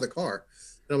 He was out of the car.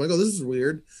 And I'm like, oh, this is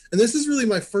weird. And this is really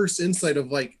my first insight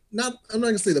of like, I'm not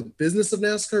going to say the business of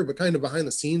NASCAR, but kind of behind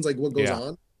the scenes, like what goes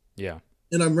on. Yeah.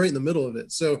 And I'm right in the middle of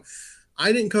it. So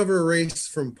I didn't cover a race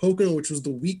from Pocono, which was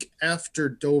the week after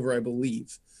Dover, I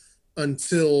believe,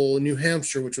 until New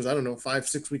Hampshire, which was, I don't know,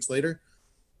 5-6 weeks later.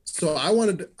 So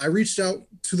I reached out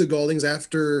to the Gauldings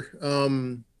after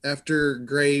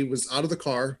Gray was out of the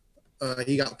car.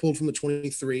 He got pulled from the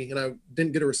 23 and I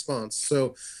didn't get a response.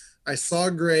 So I saw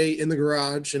Gray in the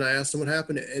garage and I asked him what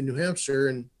happened in New Hampshire.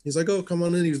 And he's like, oh, come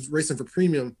on in. He was racing for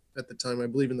Premium at the time, I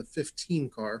believe in the 15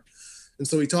 car. And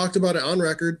so we talked about it on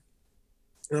record.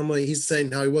 And I'm like, he's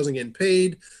saying how he wasn't getting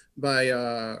paid by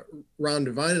Ron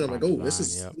Devine. And I'm like, oh, this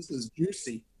is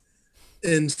juicy.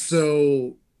 And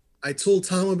so I told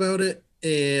Tom about it.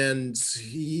 And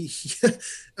he's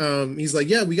like,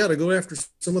 yeah, we got to go after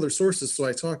some other sources. So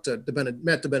I talked to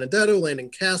Matt DiBenedetto, Landon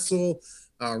Castle,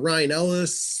 Ryan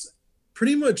Ellis,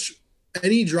 pretty much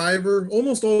any driver,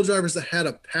 almost all drivers that had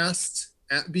a past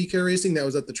at BK Racing that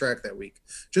was at the track that week,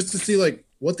 just to see like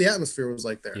what the atmosphere was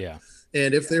like there. Yeah.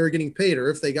 And if they were getting paid or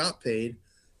if they got paid.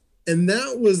 And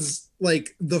that was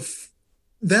like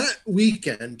that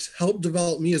weekend helped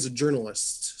develop me as a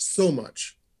journalist so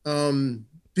much.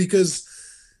 Because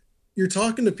you're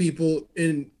talking to people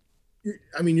and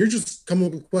you're just coming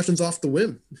up with questions off the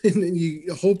whim and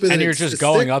you hope and you're just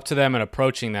going up to them and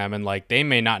approaching them and like they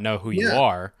may not know who you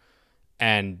are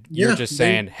and you're just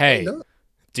saying, hey,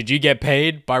 did you get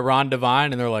paid by Ron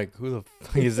Devine? And they're like, who the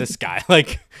fuck is this guy?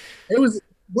 Like, it was,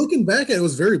 looking back at it,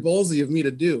 was very ballsy of me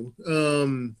to do.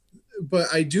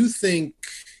 But I do think,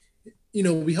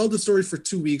 we held the story for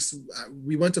 2 weeks.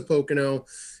 We went to Pocono.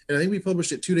 And I think we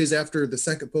published it 2 days after the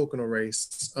second Pocono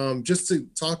race, just to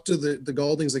talk to the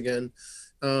Gauldings again,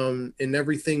 and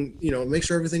everything, make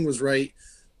sure everything was right.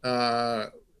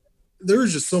 There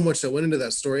was just so much that went into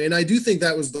that story. And I do think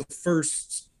that was the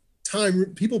first time a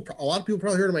lot of people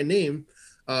probably heard of my name,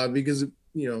 because,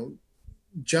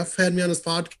 Jeff had me on his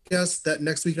podcast that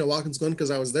next week at Watkins Glen because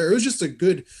I was there. It was just a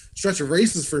good stretch of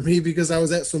races for me because I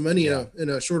was at so many in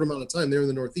a short amount of time there in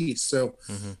the Northeast. So,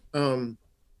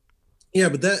 yeah,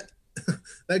 but that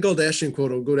Gauldashian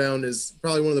quote will go down as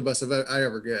probably one of the best I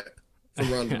ever get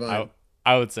from Ron Devine.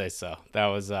 I would say so. That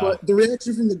was. But the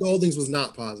reaction from the Gauldings was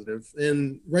not positive,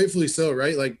 and rightfully so,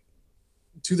 right? Like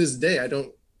to this day, I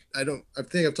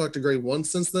think I've talked to Gray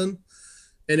once since then,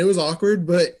 and it was awkward,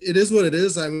 but it is what it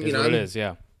is. I mean, it is.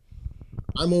 Yeah.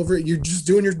 I'm over it. You're just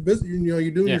doing your business.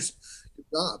 You're doing your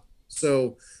job.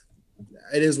 So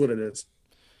it is what it is.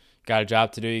 Got a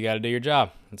job to do. You got to do your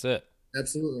job. That's it.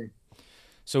 Absolutely.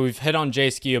 So we've hit on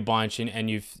Jayski a bunch, and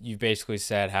you've basically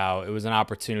said how it was an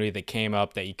opportunity that came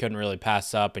up that you couldn't really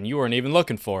pass up, and you weren't even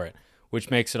looking for it, which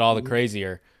makes it all the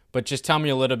crazier. But just tell me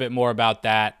a little bit more about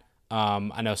that.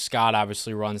 I know Scott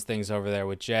obviously runs things over there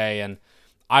with Jay, and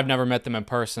I've never met them in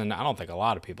person. I don't think a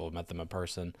lot of people have met them in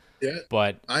person. Yeah,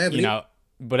 but I haven't.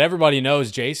 But everybody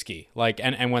knows Jayski. Like,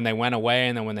 and when they went away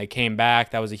and then when they came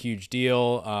back, that was a huge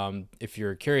deal. If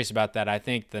you're curious about that, I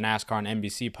think the NASCAR and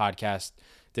NBC podcast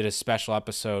did a special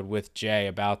episode with Jay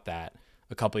about that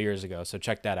a couple years ago. So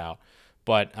check that out.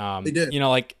 But, they did.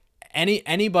 Like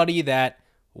anybody that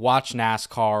watched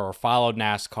NASCAR or followed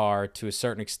NASCAR to a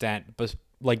certain extent, but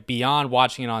like beyond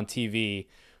watching it on TV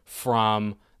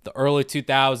from the early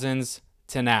 2000s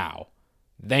to now,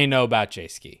 they know about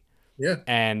Jayski. Yeah.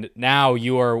 And now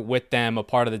you are with them, a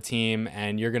part of the team,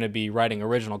 and you're going to be writing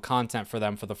original content for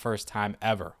them for the first time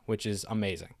ever, which is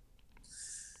amazing.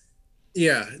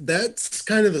 Yeah, that's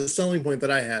kind of the selling point that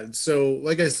I had. So,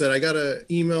 like I said, I got an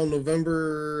email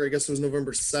November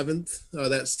 7th,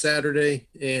 that Saturday.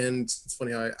 And it's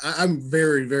funny how I'm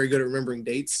very, very good at remembering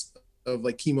dates of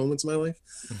like key moments in my life.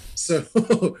 So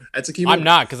that's a key moment. I'm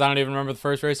not, because I don't even remember the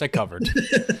first race I covered.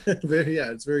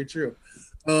 Yeah, it's very true.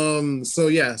 So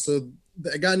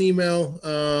I got an email,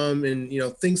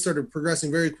 and things started progressing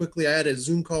very quickly. I had a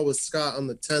Zoom call with Scott on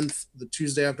the 10th, the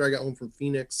Tuesday after I got home from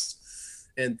Phoenix.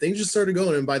 And things just started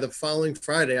going. And by the following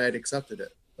Friday, I had accepted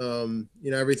it.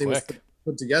 Everything was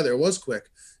put together. It was quick.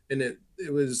 And it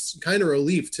was kind of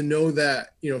relief to know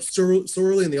that, so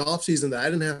early in the off season that I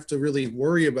didn't have to really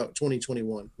worry about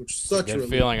 2021, which is such a Good relief.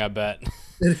 feeling, I bet.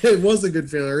 It was a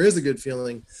good feeling, or is a good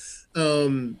feeling.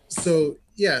 So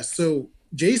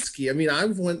Jayski, I mean,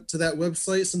 I've went to that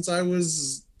website since I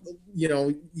was,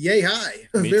 yay high,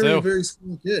 a very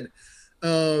small kid.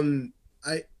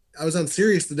 I was on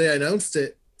Sirius the day I announced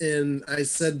it, and I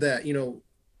said that,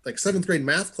 like 7th grade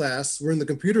math class, we're in the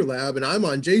computer lab, and I'm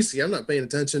on Jayski. I'm not paying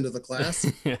attention to the class.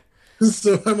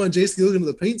 So I'm on Jayski looking at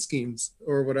the paint schemes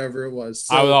or whatever it was.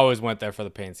 So, I always went there for the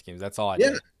paint schemes. That's all I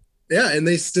did. Yeah, and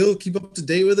they still keep up to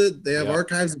date with it. They have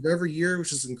archives of every year,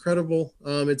 which is incredible.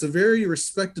 It's a very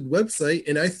respected website,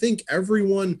 and I think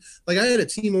everyone, like I had a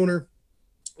team owner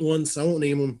once, I won't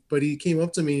name him, but he came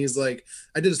up to me. He's like,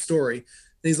 I did a story,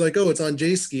 and he's like, "Oh, it's on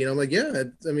Jayski," and I'm like, "Yeah,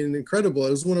 I mean, incredible." It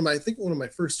was one of my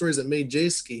first stories that made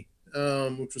Jayski,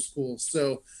 which was cool.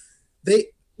 So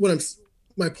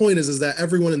my point is that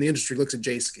everyone in the industry looks at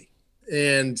Jayski,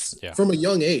 and from a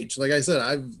young age, like I said,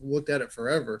 I've looked at it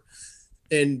forever,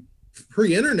 and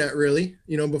pre-internet, really,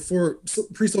 before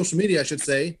pre-social media, I should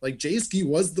say, like Jayski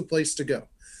was the place to go.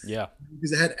 Yeah,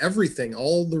 because it had everything,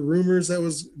 all the rumors that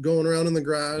was going around in the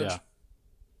garage,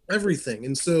 everything.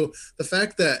 And so the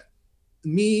fact that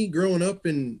me growing up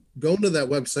and going to that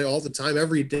website all the time,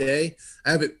 every day,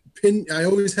 I have it pinned. I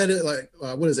always had it like,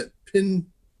 what is it? Pin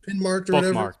marked or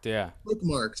whatever. Bookmarked, yeah.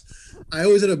 Bookmarked. I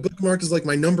always had a bookmarked as like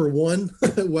my number one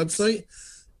website.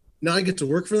 Now I get to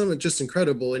work for them. It's just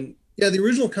incredible. And yeah, the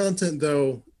original content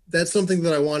though, that's something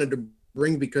that I wanted to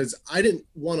bring because I didn't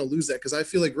want to lose that. Because I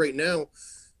feel like right now,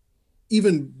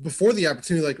 even before the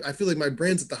opportunity, like I feel like my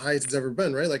brand's at the highest it's ever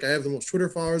been, right? Like I have the most Twitter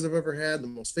followers I've ever had, the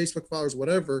most Facebook followers,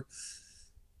 whatever.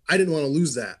 I didn't want to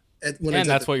lose that. And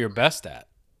that's what you're best at.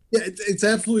 Yeah, it's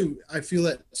absolutely, I feel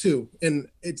that too. And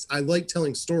I like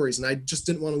telling stories, and I just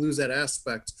didn't want to lose that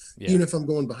aspect, even if I'm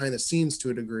going behind the scenes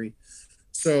to a degree.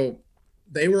 So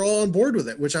they were all on board with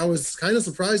it, which I was kind of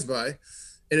surprised by.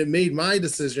 And it made my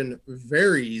decision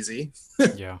very easy.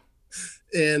 Yeah.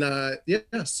 And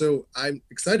so I'm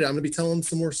excited. I'm going to be telling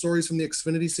some more stories from the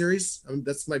Xfinity series.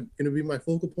 That's going to be my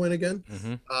focal point again.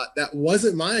 Mm-hmm. That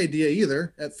wasn't my idea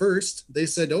either. At first, they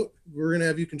said, "Oh, we're going to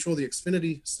have you control the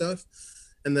Xfinity stuff,"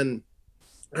 and then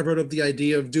I brought up the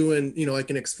idea of doing, like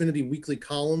an Xfinity weekly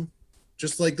column,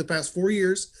 just like the past 4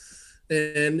 years.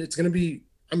 And it's going to be.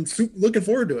 I'm looking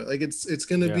forward to it. Like it's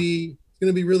going to be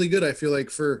really good. I feel like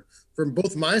from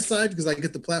both my side because I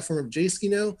get the platform of Jayski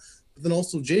now. But then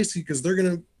also Jayski because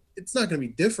it's not going to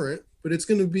be different, but it's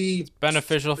going to be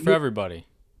beneficial for everybody.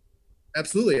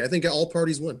 Absolutely. I think all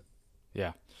parties win.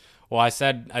 Yeah. Well, I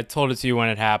told it to you when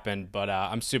it happened, but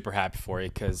I'm super happy for you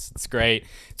because it's great.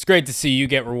 It's great to see you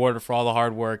get rewarded for all the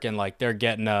hard work and like they're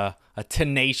getting a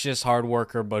tenacious hard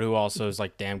worker, but who also is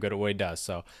like damn good at what he does.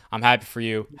 So I'm happy for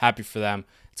you, happy for them.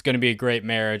 It's going to be a great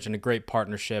marriage and a great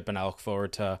partnership, and I look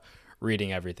forward to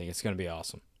reading everything. It's going to be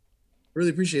awesome. Really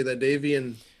appreciate that, Davey.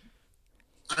 And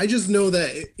I just know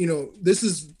that, this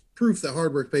is proof that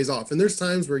hard work pays off. And there's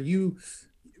times where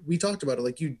we talked about it,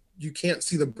 like you can't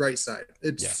see the bright side.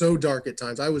 It's so dark at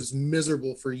times. I was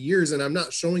miserable for years, and I'm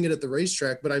not showing it at the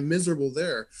racetrack, but I'm miserable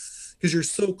there because you're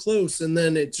so close. And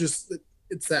then it's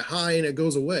that high and it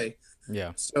goes away.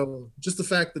 Yeah. So just the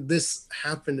fact that this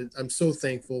happened, I'm so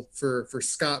thankful for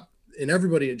Scott and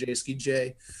everybody at Jayski,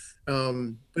 Jay.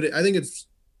 But I think it's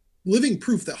living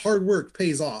proof that hard work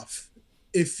pays off.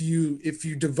 If you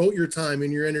devote your time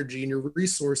and your energy and your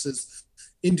resources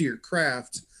into your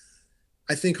craft,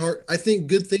 I think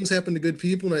good things happen to good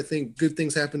people, and I think good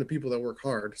things happen to people that work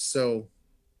hard. So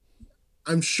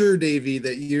I'm sure, Davey,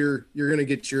 that you're going to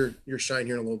get your shine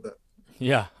here in a little bit.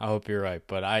 Yeah, I hope you're right,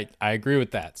 but I agree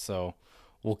with that. So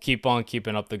we'll keep on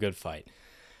keeping up the good fight.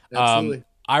 Absolutely.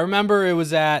 I remember it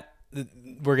was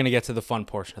we're going to get to the fun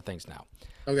portion of things now.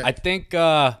 Okay. I think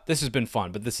this has been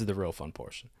fun, but this is the real fun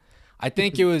portion. I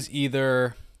think it was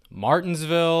either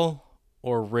Martinsville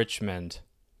or Richmond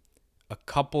a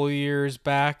couple years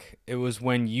back. It was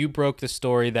when you broke the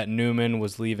story that Newman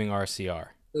was leaving RCR.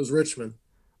 It was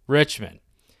Richmond.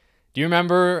 Do you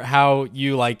remember how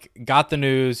you got the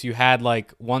news? You had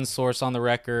one source on the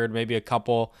record, maybe a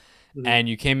couple, and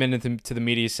you came into the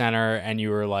media center and you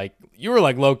were low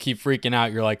key freaking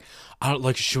out. You're like,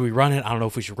 should we run it? I don't know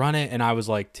if we should run it. And I was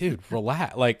like, dude,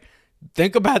 relax.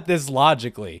 Think about this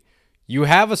logically. You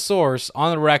have a source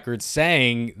on the record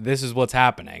saying this is what's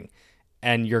happening,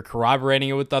 and you're corroborating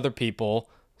it with other people.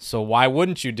 So why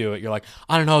wouldn't you do it? You're like,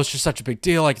 I don't know, it's just such a big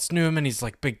deal. It's Newman, he's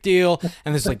big deal,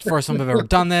 and this is the first time I've ever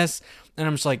done this. And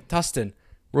I'm just like, Dustin,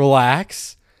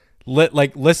 relax.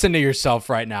 Listen to yourself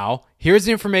right now. Here's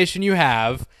the information you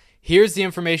have. here's the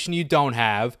information you don't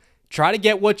have. Try to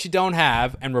get what you don't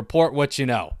have and report what you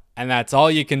know. And that's all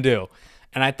you can do.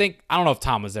 And I don't know if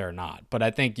Tom was there or not, but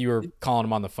I think you were calling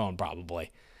him on the phone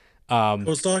probably. I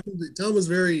was talking to Tom. Was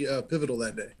very pivotal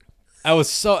that day. That was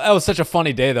such a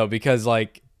funny day though, because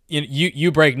like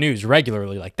you break news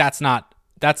regularly. Like that's not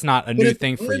a new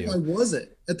thing for you. I wasn't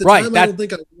at the time. I don't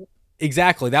think I was.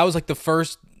 Exactly. That was like the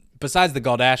first, besides the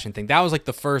Gauldashian thing, that was like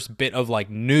the first bit of like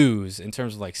news in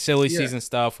terms of like silly season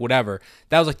stuff, whatever.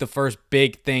 That was like the first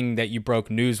big thing that you broke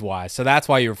news wise. So that's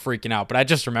why you were freaking out. But I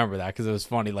just remember that because it was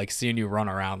funny, like seeing you run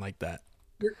around like that.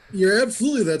 You're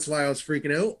absolutely. That's why I was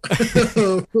freaking out.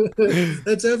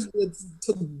 that's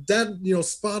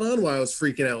spot on why I was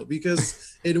freaking out,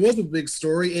 because it was a big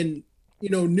story. And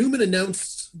Newman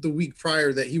announced the week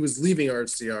prior that he was leaving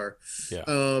RCR. Yeah.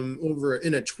 Over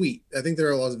in a tweet. I think they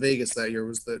were at Las Vegas that year.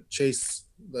 Was the chase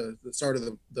the start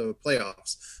of the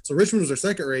playoffs. So Richmond was their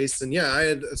second race, and I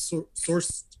had a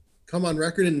source come on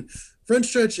record in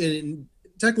Frontstretch and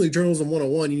technically journalism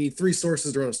 101. You need 3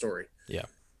 sources to run a story. Yeah.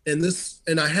 And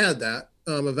I had that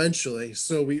eventually.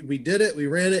 So we did it, we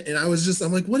ran it, and I'm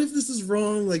like, what if this is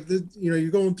wrong? Like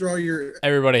you're going through all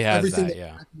everybody has everything that,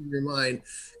 yeah, in your mind,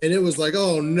 and it was like,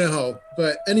 oh no.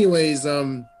 But anyways,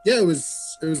 it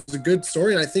was a good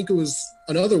story, and I think it was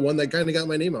another one that kind of got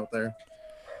my name out there.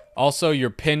 Also,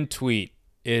 your pinned tweet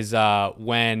is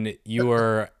when you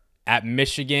were at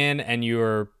Michigan and you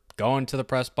were going to the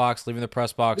press box, leaving the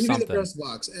press box, something. The press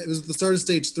box. It was the start of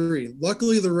stage 3.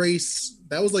 Luckily, the race,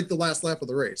 that was like the last lap of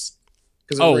the race.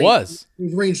 It was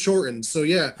rain shortened. So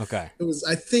okay. It was.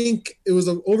 I think it was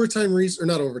an overtime restart, or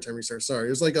not overtime restart. Sorry, it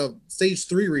was like a stage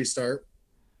 3 restart.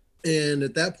 And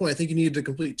at that point, I think you needed to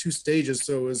complete 2 stages.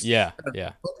 So it was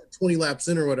 20 laps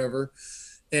in or whatever.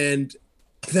 And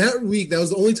that week, that was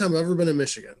the only time I've ever been in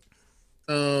Michigan.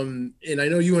 And I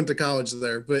know you went to college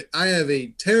there, but I have a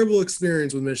terrible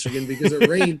experience with Michigan because it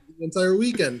rained the entire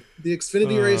weekend. The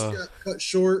Xfinity race got cut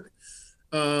short,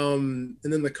 and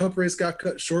then the Cup race got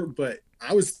cut short. But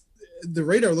the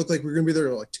radar looked like we were going to be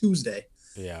there like Tuesday.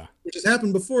 Yeah, which has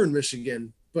happened before in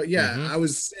Michigan. But I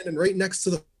was standing right next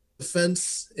to the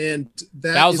fence, and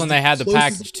that was when they had the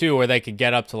package too, where they could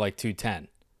get up to like 210.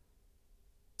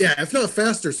 Yeah, if not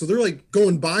faster. So they're like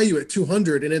going by you at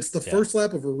 200, and it's the first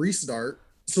lap of a restart.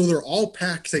 So they're all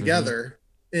packed together.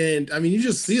 And I mean, you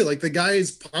just see it. Like the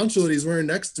guy's poncho that he's wearing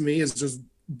next to me is just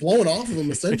blowing off of him,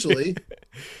 essentially.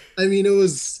 I mean, it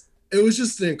was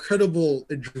just an incredible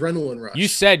adrenaline rush. You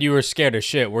said you were scared of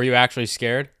shit. Were you actually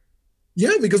scared?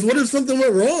 Yeah, because what if something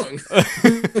went wrong?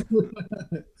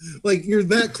 Like you're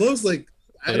that close. Like,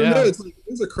 I don't know. It's like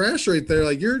there's a crash right there.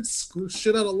 Like you're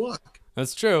shit out of luck.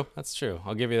 That's true.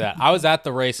 I'll give you that. I was at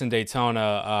the race in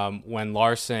Daytona when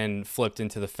Larson flipped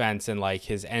into the fence and like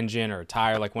his engine or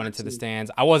tire like went into the stands.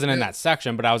 I wasn't in that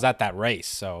section, but I was at that race.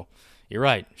 So you're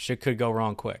right. Shit could go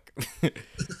wrong quick.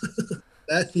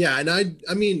 And I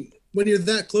mean, when you're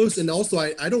that close, and also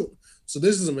I don't. So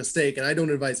this is a mistake, and I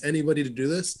don't advise anybody to do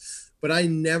this. But I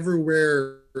never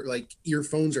wear like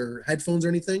earphones or headphones or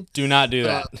anything. Do not do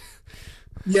that.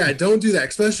 Don't do that,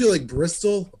 especially like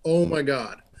Bristol. Oh my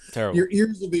God. Terrible. Your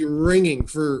ears will be ringing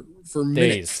for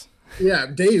minutes.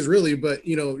 Days really, but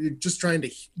you're just trying to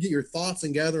get your thoughts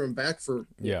and gather them back for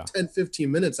 10 15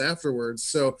 minutes afterwards.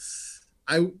 So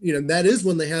that is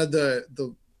when they had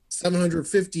the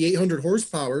 750 800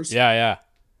 horsepowers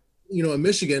in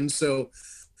Michigan. So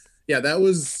that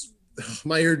was,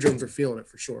 my eardrums are feeling it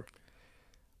for sure.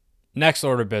 Next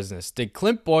order of business. Did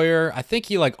Clint Bowyer, I think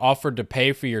he like offered to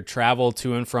pay for your travel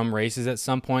to and from races at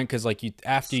some point, because like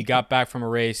after you got back from a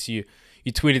race, you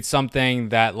tweeted something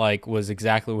that like was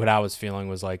exactly what I was feeling,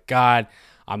 was like, God,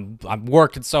 I'm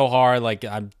working so hard, like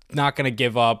I'm not gonna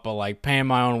give up, but like paying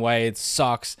my own way, it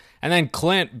sucks. And then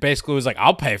Clint basically was like,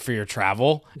 I'll pay for your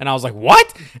travel, and I was like,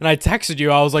 what? And I texted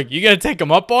you, I was like, you gonna take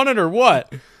him up on it or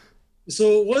what?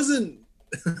 So it wasn't.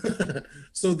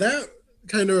 So that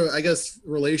kind of, I guess,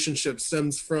 relationship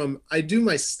stems from, I do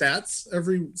my stats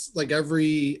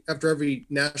after every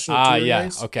national tour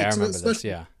race. Okay, I remember this.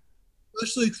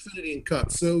 Especially Xfinity and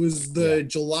Cup. So it was the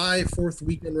July 4th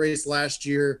weekend race last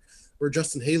year where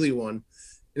Justin Haley won,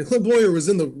 and Clint Bowyer was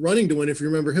in the running to win. If you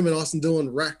remember, him and Austin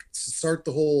Dillon wrecked to start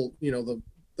the whole,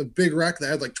 the big wreck that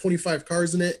had like 25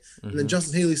 cars in it, and then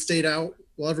Justin Haley stayed out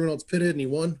while everyone else pitted, and he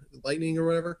won Lightning or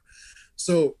whatever.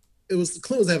 So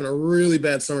Clint was having a really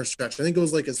bad summer stretch. I think it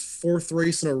was like his 4th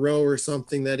race in a row or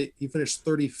something that he finished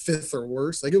 35th or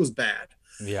worse. Like it was bad.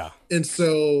 Yeah. And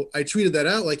so I tweeted that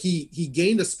out. Like he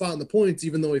gained a spot in the points,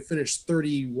 even though he finished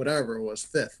 30, whatever it was,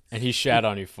 5th. And he shat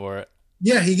on you for it.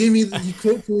 Yeah. He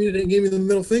quote tweeted it and gave me the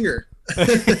middle finger.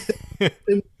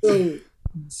 And so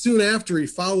soon after he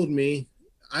followed me.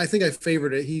 I think I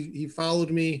favored it. He followed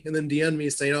me and then DM'd me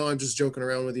saying, "Oh, I'm just joking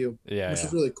around with you," which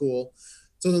was really cool.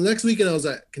 So the next weekend I was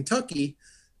at Kentucky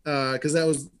because that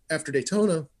was after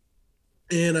Daytona.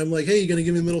 And I'm like, "Hey, you gonna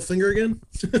give me the middle finger again?"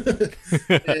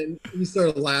 And he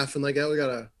started laughing like, "Oh, we got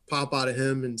a pop out of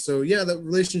him." And so, yeah, that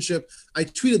relationship. I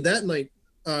tweeted that night.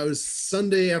 It was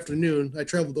Sunday afternoon. I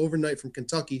traveled overnight from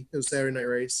Kentucky. It was Saturday night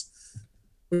race,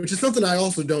 which is something I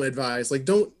also don't advise. Like,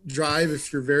 don't drive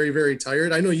if you're very, very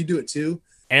tired. I know you do it too.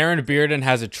 Aaron Bearden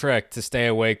has a trick to stay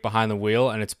awake behind the wheel,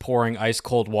 and it's pouring ice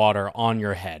cold water on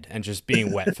your head and just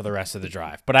being wet for the rest of the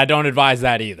drive. But I don't advise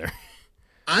that either.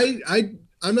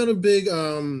 I'm not a big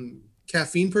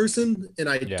caffeine person, and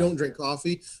I don't drink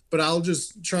coffee, but I'll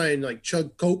just try and like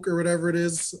chug Coke or whatever it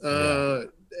is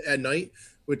at night,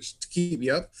 which to keep me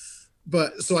up.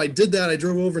 But so I did that. I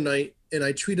drove overnight, and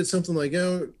I tweeted something like,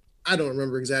 "Oh, I don't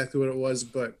remember exactly what it was,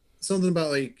 but something about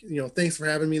like, thanks for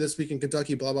having me this week in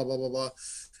Kentucky, blah, blah, blah, blah, blah."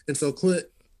 And so Clint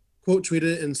quote tweeted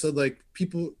it and said, like,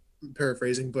 people,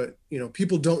 paraphrasing, but,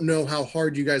 people don't know how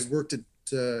hard you guys work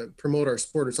to promote our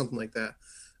sport or something like that.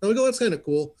 I'm like, "Oh, that's kind of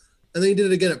cool." And then he did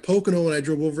it again at Pocono when I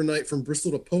drove overnight from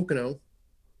Bristol to Pocono.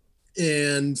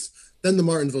 And then the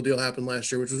Martinsville deal happened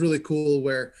last year, which was really cool,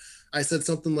 where I said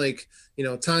something like,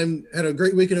 time had a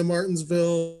great weekend in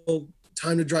Martinsville,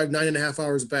 time to drive 9.5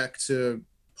 hours back to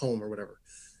home or whatever.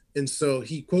 And so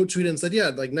he quote tweeted and said, "Yeah,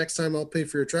 like next time I'll pay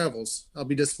for your travels. I'll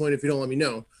be disappointed if you don't let me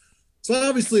know." So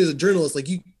obviously as a journalist, like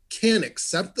you can't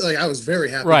accept, like I was very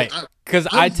happy. Right. Because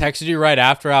I texted you right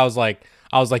after. I was like,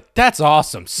 "That's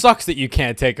awesome. Sucks that you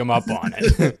can't take him up on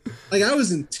it." Like I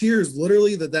was in tears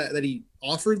literally that he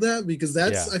offered that, because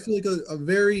that's I feel like a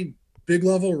very big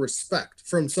level of respect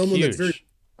from someone that's very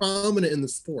prominent in the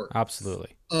sport.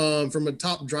 Absolutely. From a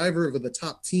top driver with a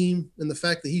top team, and the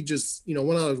fact that he just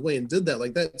went out of his way and did that,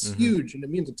 like that's huge, and it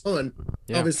means a ton.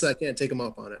 Obviously I can't take him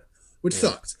up on it, which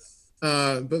sucked,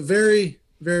 but very,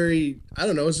 very, I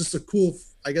don't know, it's just a cool,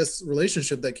 I guess,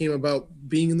 relationship that came about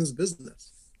being in this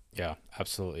business. Yeah,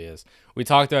 absolutely is. We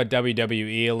talked about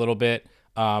WWE a little bit.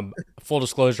 Full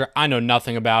disclosure, I know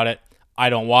nothing about it. I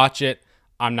don't watch it.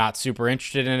 I'm not super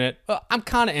interested in it. I'm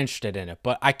kind of interested in it,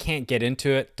 but I can't get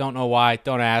into it. Don't know why.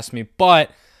 Don't ask me.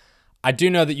 But I do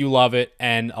know that you love it,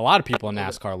 and a lot of people in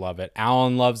NASCAR love it.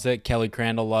 Alan loves it. Kelly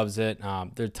Crandall loves it.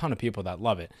 There's a ton of people that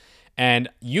love it. And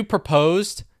you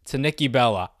proposed to Nikki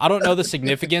Bella. I don't know the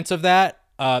significance of that.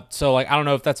 So, like, I don't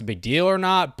know if that's a big deal or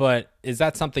not, but is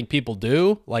that something people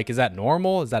do? Like, is that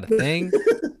normal? Is that a thing?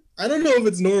 I don't know if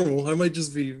it's normal. I might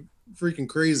just be freaking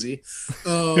crazy.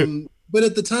 But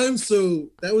at the time, so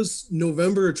that was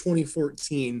November of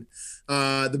 2014.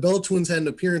 The Bella Twins had an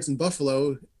appearance in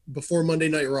Buffalo before Monday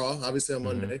Night Raw, obviously on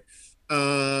Monday.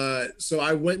 So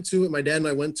I went to it. My dad and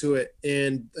I went to it.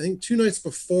 And I think 2 nights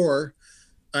before,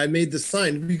 I made the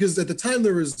sign, because at the time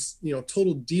there was,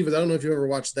 Total Divas. I don't know if you ever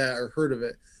watched that or heard of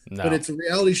it, but it's a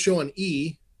reality show on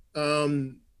E.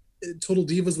 Total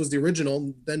Divas was the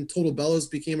original. Then Total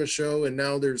Bellas became a show, and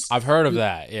now I've heard of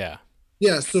that. Yeah.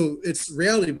 Yeah, so it's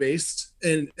reality based,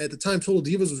 and at the time, Total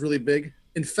Divas was really big.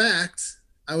 In fact,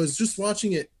 I was just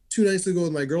watching it 2 nights ago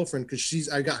with my girlfriend, because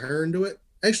I got her into it.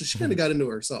 Actually, she kind of got into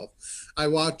it herself. I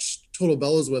watched Total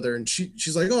Bellas with her, and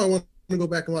she's like, "Oh, I want to go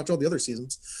back and watch all the other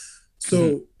seasons."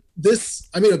 So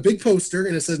I made a big poster,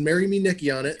 and it says "Marry Me,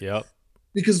 Nikki" on it. Yep.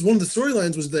 Because one of the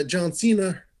storylines was that John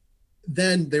Cena,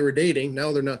 then they were dating,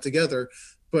 now they're not together,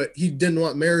 but he didn't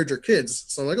want marriage or kids.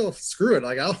 So I'm like, "Oh, screw it.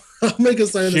 Like, I'll make a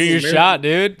sign." Shoot your shot,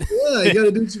 dude. Yeah, you got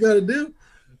to do what you got to do.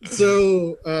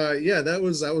 So, that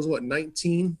was what,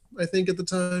 19, I think, at the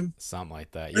time. Something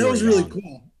like that. That was really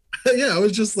cool. Yeah, I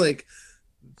was just like,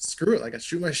 screw it. Like, I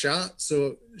shoot my shot.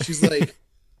 So she's like,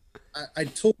 I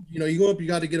told you go up, you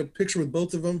got to get a picture with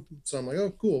both of them. So I'm like,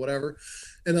 "Oh, cool, whatever."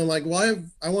 And I'm like, "Well,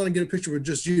 I want to get a picture with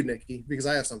just you, Nikki, because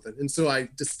I have something." And so I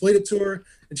displayed it to her,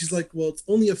 and she's like, "Well, it's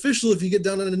only official if you get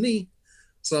down on a knee."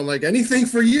 So I'm like, "Anything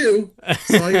for you."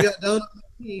 So I got down on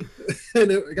the knee,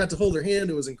 and I got to hold her hand.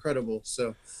 It was incredible.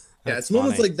 So yeah, it's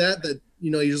moments like that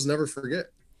you just never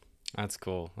forget. That's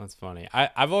cool. That's funny.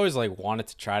 I've always wanted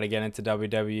to try to get into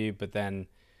WWE, but then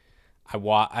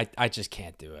I just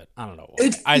can't do it. I don't know why.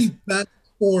 It's the best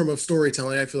form of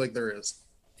storytelling I feel like there is.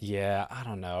 Yeah, I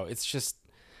don't know. It's just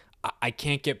I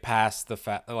can't get past the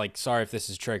fact. Sorry if this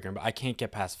is triggering, but I can't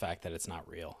get past the fact that it's not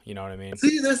real. You know what I mean?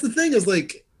 See, that's the thing, is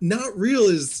not real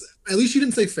is, at least you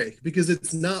didn't say fake, because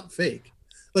it's not fake.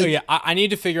 I need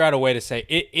to figure out a way to say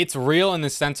it's real in the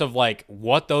sense of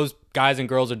what those guys and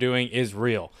girls are doing is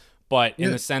real, but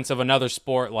in the sense of another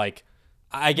sport,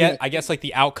 I guess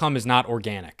the outcome is not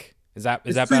organic. Is that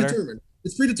better?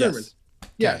 It's predetermined.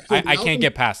 Yes. Yeah. I can't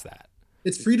get past that.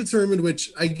 It's predetermined,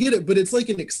 which I get it, but it's like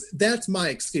that's my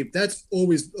escape. That's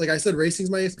always, like I said,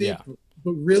 racing's my escape. Yeah.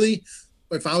 But really,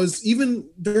 if I was even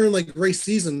during like race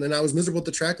season and I was miserable at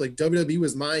the track, like WWE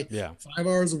was my 5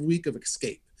 hours a week of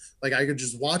escape. Like I could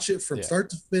just watch it from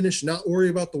start to finish, not worry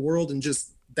about the world, and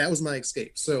just that was my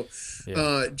escape. So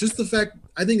just the fact,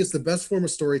 I think it's the best form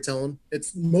of storytelling.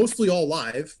 It's mostly all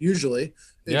live, usually,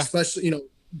 especially, you know,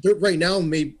 right now,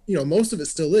 maybe, you know, most of it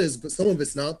still is, but some of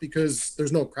it's not because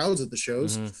there's no crowds at the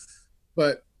shows.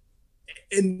 But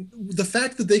and the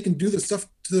fact that they can do the stuff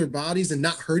to their bodies and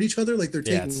not hurt each other, like they're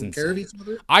taking care of each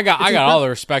other. I got all the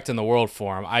respect in the world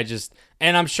for them.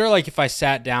 And I'm sure like if I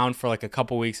sat down for like a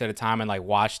couple weeks at a time and like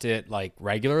watched it like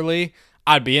regularly,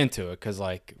 I'd be into it because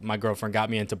like my girlfriend got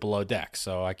me into Below Deck,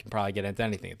 so I can probably get into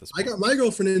anything at this point. I got my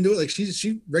girlfriend into it. Like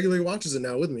she regularly watches it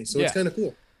now with me, so it's kind of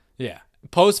cool. Yeah.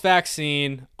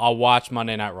 Post-vaccine, I'll watch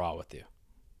Monday Night Raw with you.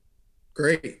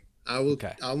 Great. I will.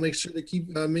 Okay. I'll make sure to keep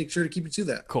you to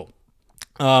that. Cool.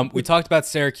 We talked about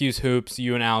Syracuse hoops.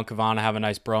 You and Alan Cavana have a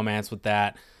nice bromance with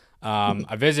that.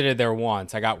 I visited there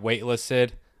once. I got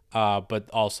waitlisted, but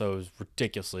also it was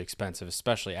ridiculously expensive,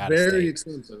 especially out of state. Very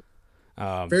expensive.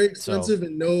 Very expensive,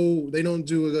 and no, they don't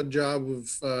do a good job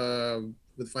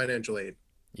with financial aid.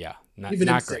 Yeah,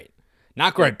 not great.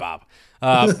 Not great, Bob.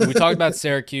 We talked about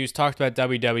Syracuse, talked about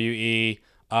WWE.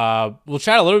 We'll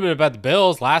chat a little bit about the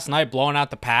Bills. Last night, blowing out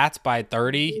the Pats by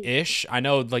 30-ish. I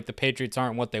know like the Patriots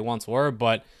aren't what they once were,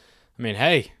 but I mean,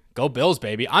 hey, go Bills,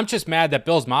 baby. I'm just mad that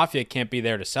Bills Mafia can't be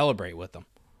there to celebrate with them.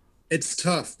 It's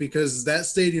tough because that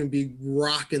stadium be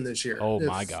rocking this year. Oh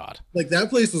my God! Like that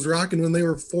place was rocking when they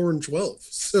were 4-12.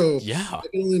 So yeah, I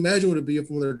can only imagine what it'd be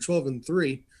if when they're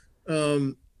 12-3.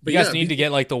 But you guys need to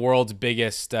get like the world's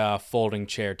biggest folding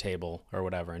chair table or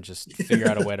whatever and just figure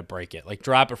out a way to break it. Like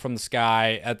drop it from the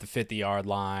sky at the 50-yard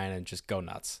line and just go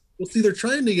nuts. Well, see, they're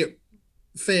trying to get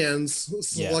fans,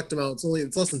 select amounts.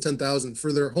 It's less than 10,000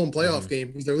 for their home playoff game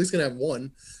because they're at least going to have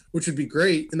one, which would be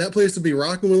great. And that place would be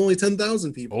rocking with only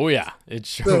 10,000 people. Oh, yeah. It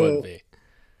sure would be.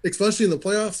 Especially in the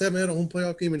playoffs. They haven't had a home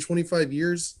playoff game in 25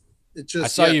 years. I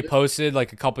saw you posted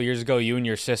like a couple years ago, you and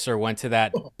your sister went to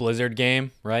that Blizzard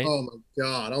game, right? Oh my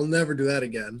God, I'll never do that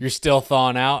again. You're still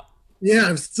thawing out? Yeah,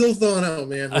 I'm still thawing out,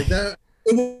 man. Like that,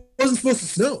 it wasn't supposed to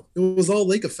snow. It was all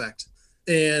lake effect.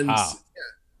 And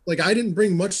like I didn't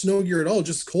bring much snow gear at all,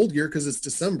 just cold gear because it's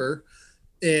December.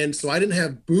 And so I didn't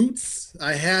have boots.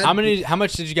 I had how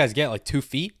much did you guys get? Like 2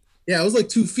 feet? Yeah, it was like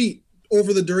 2 feet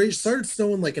over the duration. Started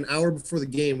snowing like an hour before the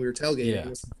game. We were tailgating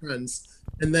with some friends.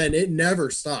 And then it never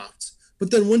stopped.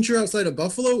 But then once you're outside of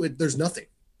Buffalo, there's nothing.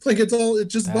 Like it's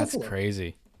just Buffalo. That's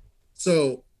crazy.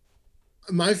 So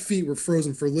my feet were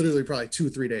frozen for literally probably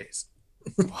 2-3 days.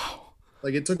 Wow.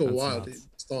 Like it took a while to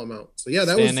thaw them out. So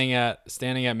yeah,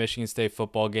 standing at Michigan State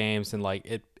football games and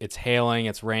like it's hailing,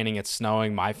 it's raining, it's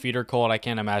snowing. My feet are cold. I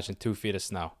can't imagine 2 feet of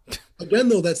snow. Again,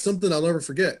 though, that's something I'll never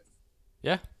forget.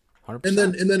 Yeah,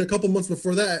 100%. And then a couple months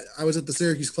before that, I was at the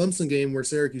Syracuse Clemson game where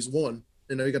Syracuse won.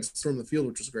 And we got to storm the field,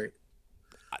 which was great.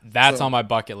 That's on my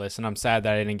bucket list, and I'm sad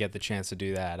that I didn't get the chance to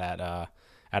do that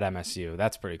at MSU.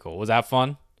 That's pretty cool. Was that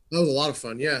fun? That was a lot of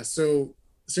fun, yeah. So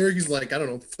Syracuse, like, I don't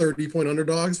know, 30-point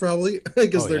underdogs probably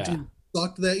because their team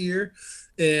sucked that year.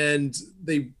 And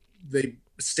they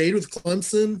stayed with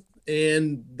Clemson,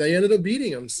 and they ended up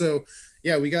beating them. So,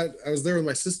 yeah, I was there with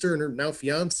my sister and her now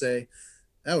fiance.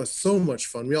 That was so much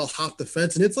fun. We all hopped the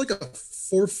fence, and it's like a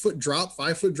 4-foot drop,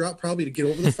 5-foot drop probably to get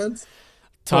over the fence.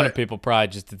 Ton of people probably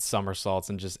just did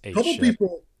somersaults and just ate shit.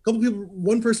 Couple people,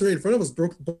 one person right in front of us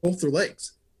broke both their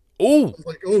legs. Oh, I was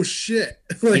like, oh shit!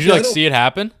 Like, did you see it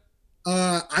happen?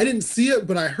 I didn't see it,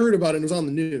 but I heard about it. And it was on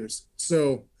the news.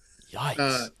 So,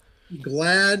 yikes!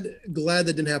 Glad that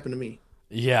didn't happen to me.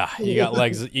 Yeah, you got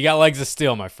legs. You got legs of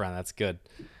steel, my friend. That's good.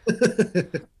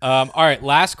 All right,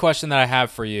 last question that I have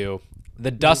for you: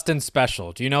 the Dustin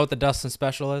Special. Do you know what the Dustin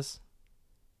Special is?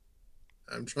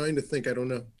 I'm trying to think. I don't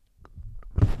know.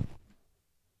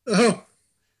 Oh.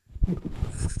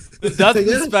 The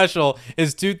Dustin Special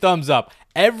is 2 thumbs up.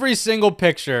 Every single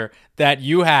picture that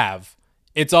you have,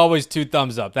 it's always 2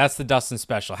 thumbs up. That's the Dustin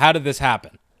Special. How did this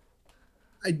happen?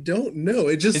 I don't know.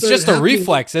 It's just a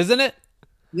reflex, isn't it?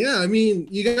 Yeah, I mean,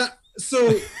 I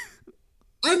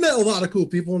met a lot of cool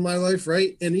people in my life,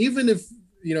 right? And even if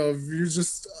you're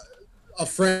just a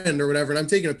friend or whatever, and I'm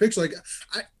taking a picture, like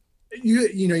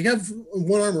you have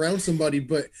one arm around somebody,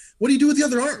 but what do you do with the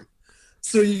other arm?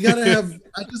 So you gotta have.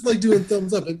 I just like doing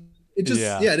thumbs up. It just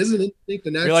it isn't instinct. The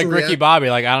natural. You're like Ricky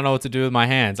Bobby. Like I don't know what to do with my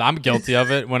hands. I'm guilty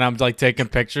of it when I'm like taking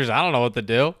pictures. I don't know what to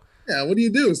do. Yeah, what do you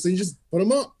do? So you just put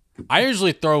them up. I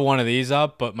usually throw one of these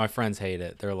up, but my friends hate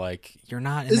it. They're like, "You're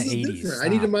not in the 80s." I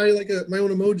need to buy like my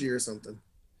own emoji or something.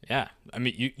 Yeah. I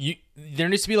mean, you there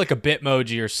needs to be like a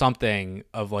Bitmoji or something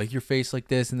of like your face like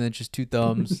this and then just 2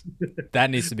 thumbs. That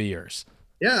needs to be yours.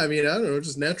 Yeah, I mean, I don't know,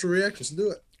 just natural reactions.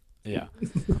 Do it. Yeah.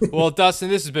 Well, Dustin,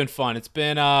 this has been fun. It's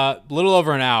been a little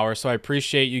over an hour, so I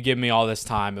appreciate you giving me all this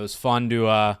time. It was fun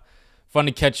to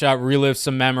catch up, relive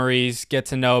some memories, get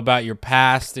to know about your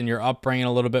past and your upbringing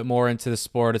a little bit more into the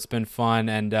sport. It's been fun,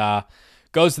 and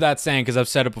goes to that saying, because I've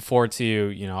said it before to you,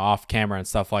 you know, off camera and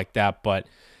stuff like that, but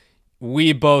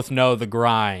we both know the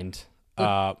grind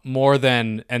more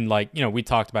than, and like, you know, we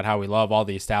talked about how we love all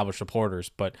the established reporters,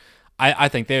 but I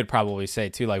think they would probably say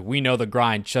too, like, we know the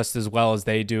grind just as well as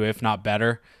they do, if not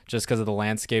better, just because of the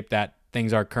landscape that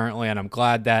things are currently. And I'm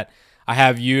glad that I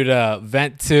have you to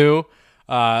vent to,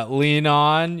 lean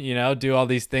on, you know, do all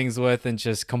these things with, and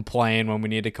just complain when we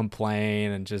need to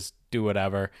complain and just do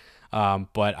whatever.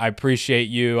 But I appreciate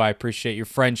you. I appreciate your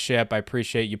friendship. I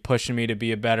appreciate you pushing me to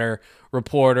be a better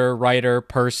reporter, writer,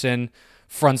 person,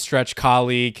 Frontstretch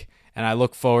colleague. And I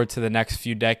look forward to the next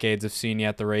few decades of seeing you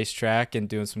at the racetrack and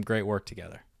doing some great work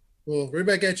together. Well, right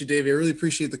back at you, Davey. I really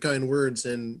appreciate the kind words,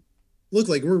 and look,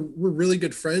 like we're really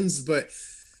good friends, but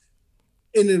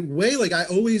in a way, like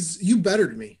you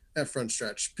bettered me at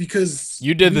Frontstretch because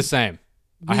you did the same.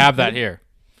 I have that here.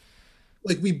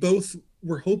 Like we both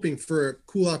were hoping for a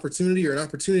cool opportunity or an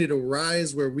opportunity to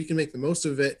rise where we can make the most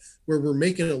of it, where we're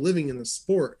making a living in the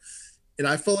sport. And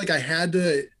I felt like I had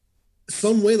to,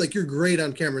 some way, like you're great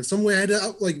on camera. In some way,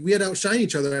 we had to outshine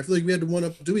each other. And I feel like we had to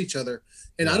one-up-do each other.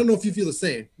 And I don't know if you feel the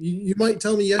same. You might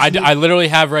tell me yes. I literally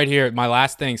have right here, my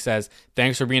last thing says,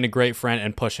 thanks for being a great friend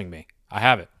and pushing me. I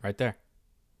have it right there.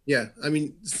 Yeah, I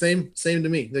mean, same to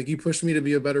me. Like you pushed me to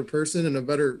be a better person and a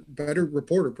better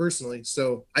reporter personally.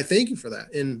 So I thank you for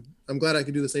that. And I'm glad I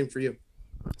could do the same for you.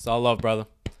 It's all love, brother.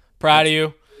 Proud of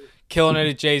you. Killing it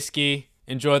at Jayski.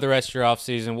 Enjoy the rest of your off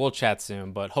season. We'll chat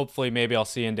soon, but hopefully maybe I'll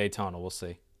see you in Daytona. We'll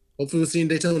see. Hopefully we'll see you in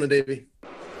Daytona, Davey.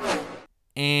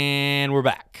 And we're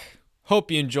back. Hope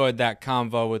you enjoyed that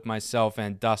convo with myself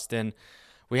and Dustin.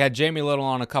 We had Jamie Little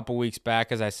on a couple weeks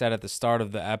back, as I said at the start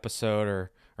of the episode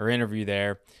or interview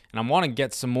there. And I want to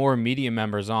get some more media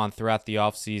members on throughout the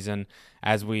offseason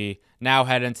as we now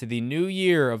head into the new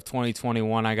year of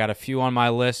 2021. I got a few on my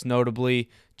list, notably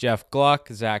Jeff Gluck,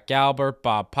 Zach Galbert,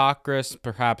 Bob Pockris,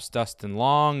 perhaps Dustin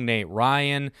Long, Nate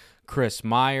Ryan, Chris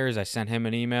Myers. I sent him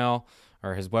an email,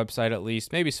 or his website at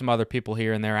least. Maybe some other people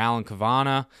here and there. Alan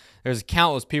Cavana. There's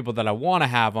countless people that I want to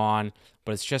have on,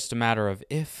 but it's just a matter of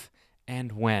if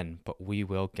and when. But we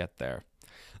will get there.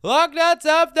 Lug Nuts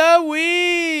of the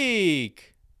Week.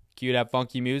 Cue that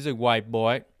funky music, white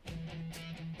boy.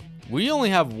 We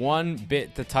only have one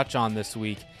bit to touch on this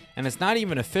week, and it's not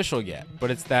even official yet,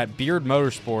 but it's that Beard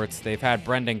Motorsports. They've had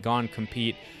Brendan Gaughan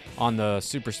compete on the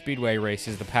super speedway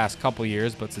races the past couple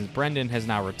years, but since Brendan has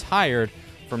now retired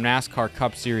from NASCAR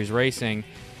Cup Series racing,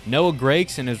 Noah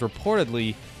Gragson is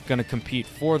reportedly going to compete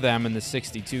for them in the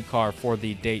 62 car for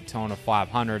the Daytona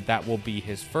 500. That will be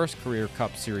his first career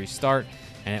Cup Series start,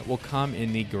 and it will come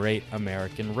in the Great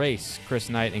American Race. Chris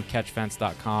Knight and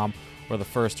CatchFence.com were the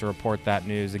first to report that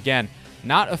news. Again,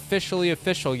 not officially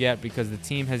official yet because the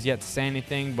team has yet to say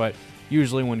anything, but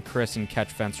usually when Chris and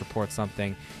Catch Fence report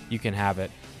something, you can have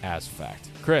it as fact.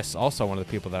 Chris, also one of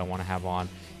the people that I want to have on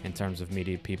in terms of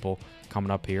media people coming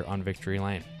up here on Victory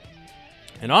Lane.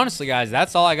 And honestly, guys,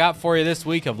 that's all I got for you this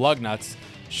week of Lug Nuts.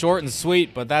 Short and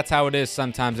sweet, but that's how it is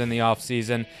sometimes in the off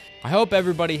season. I hope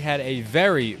everybody had a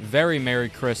very, very Merry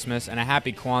Christmas and a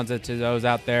Happy Kwanzaa to those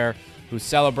out there who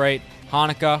celebrate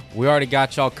Hanukkah. We already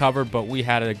got y'all covered, but we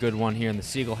had a good one here in the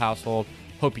Segal household.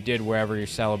 Hope you did wherever you're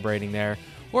celebrating there.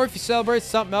 Or if you celebrate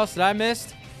something else that I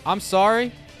missed, I'm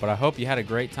sorry, but I hope you had a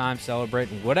great time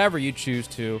celebrating whatever you choose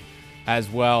to as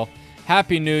well.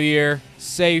 Happy New Year.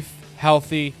 Safe,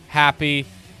 healthy, happy.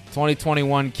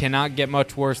 2021 cannot get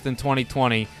much worse than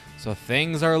 2020, so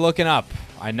things are looking up.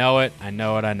 I know it.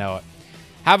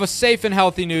 Have a safe and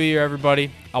healthy New Year,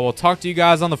 everybody. I will talk to you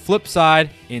guys on the flip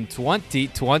side in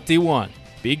 2021.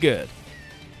 Be good.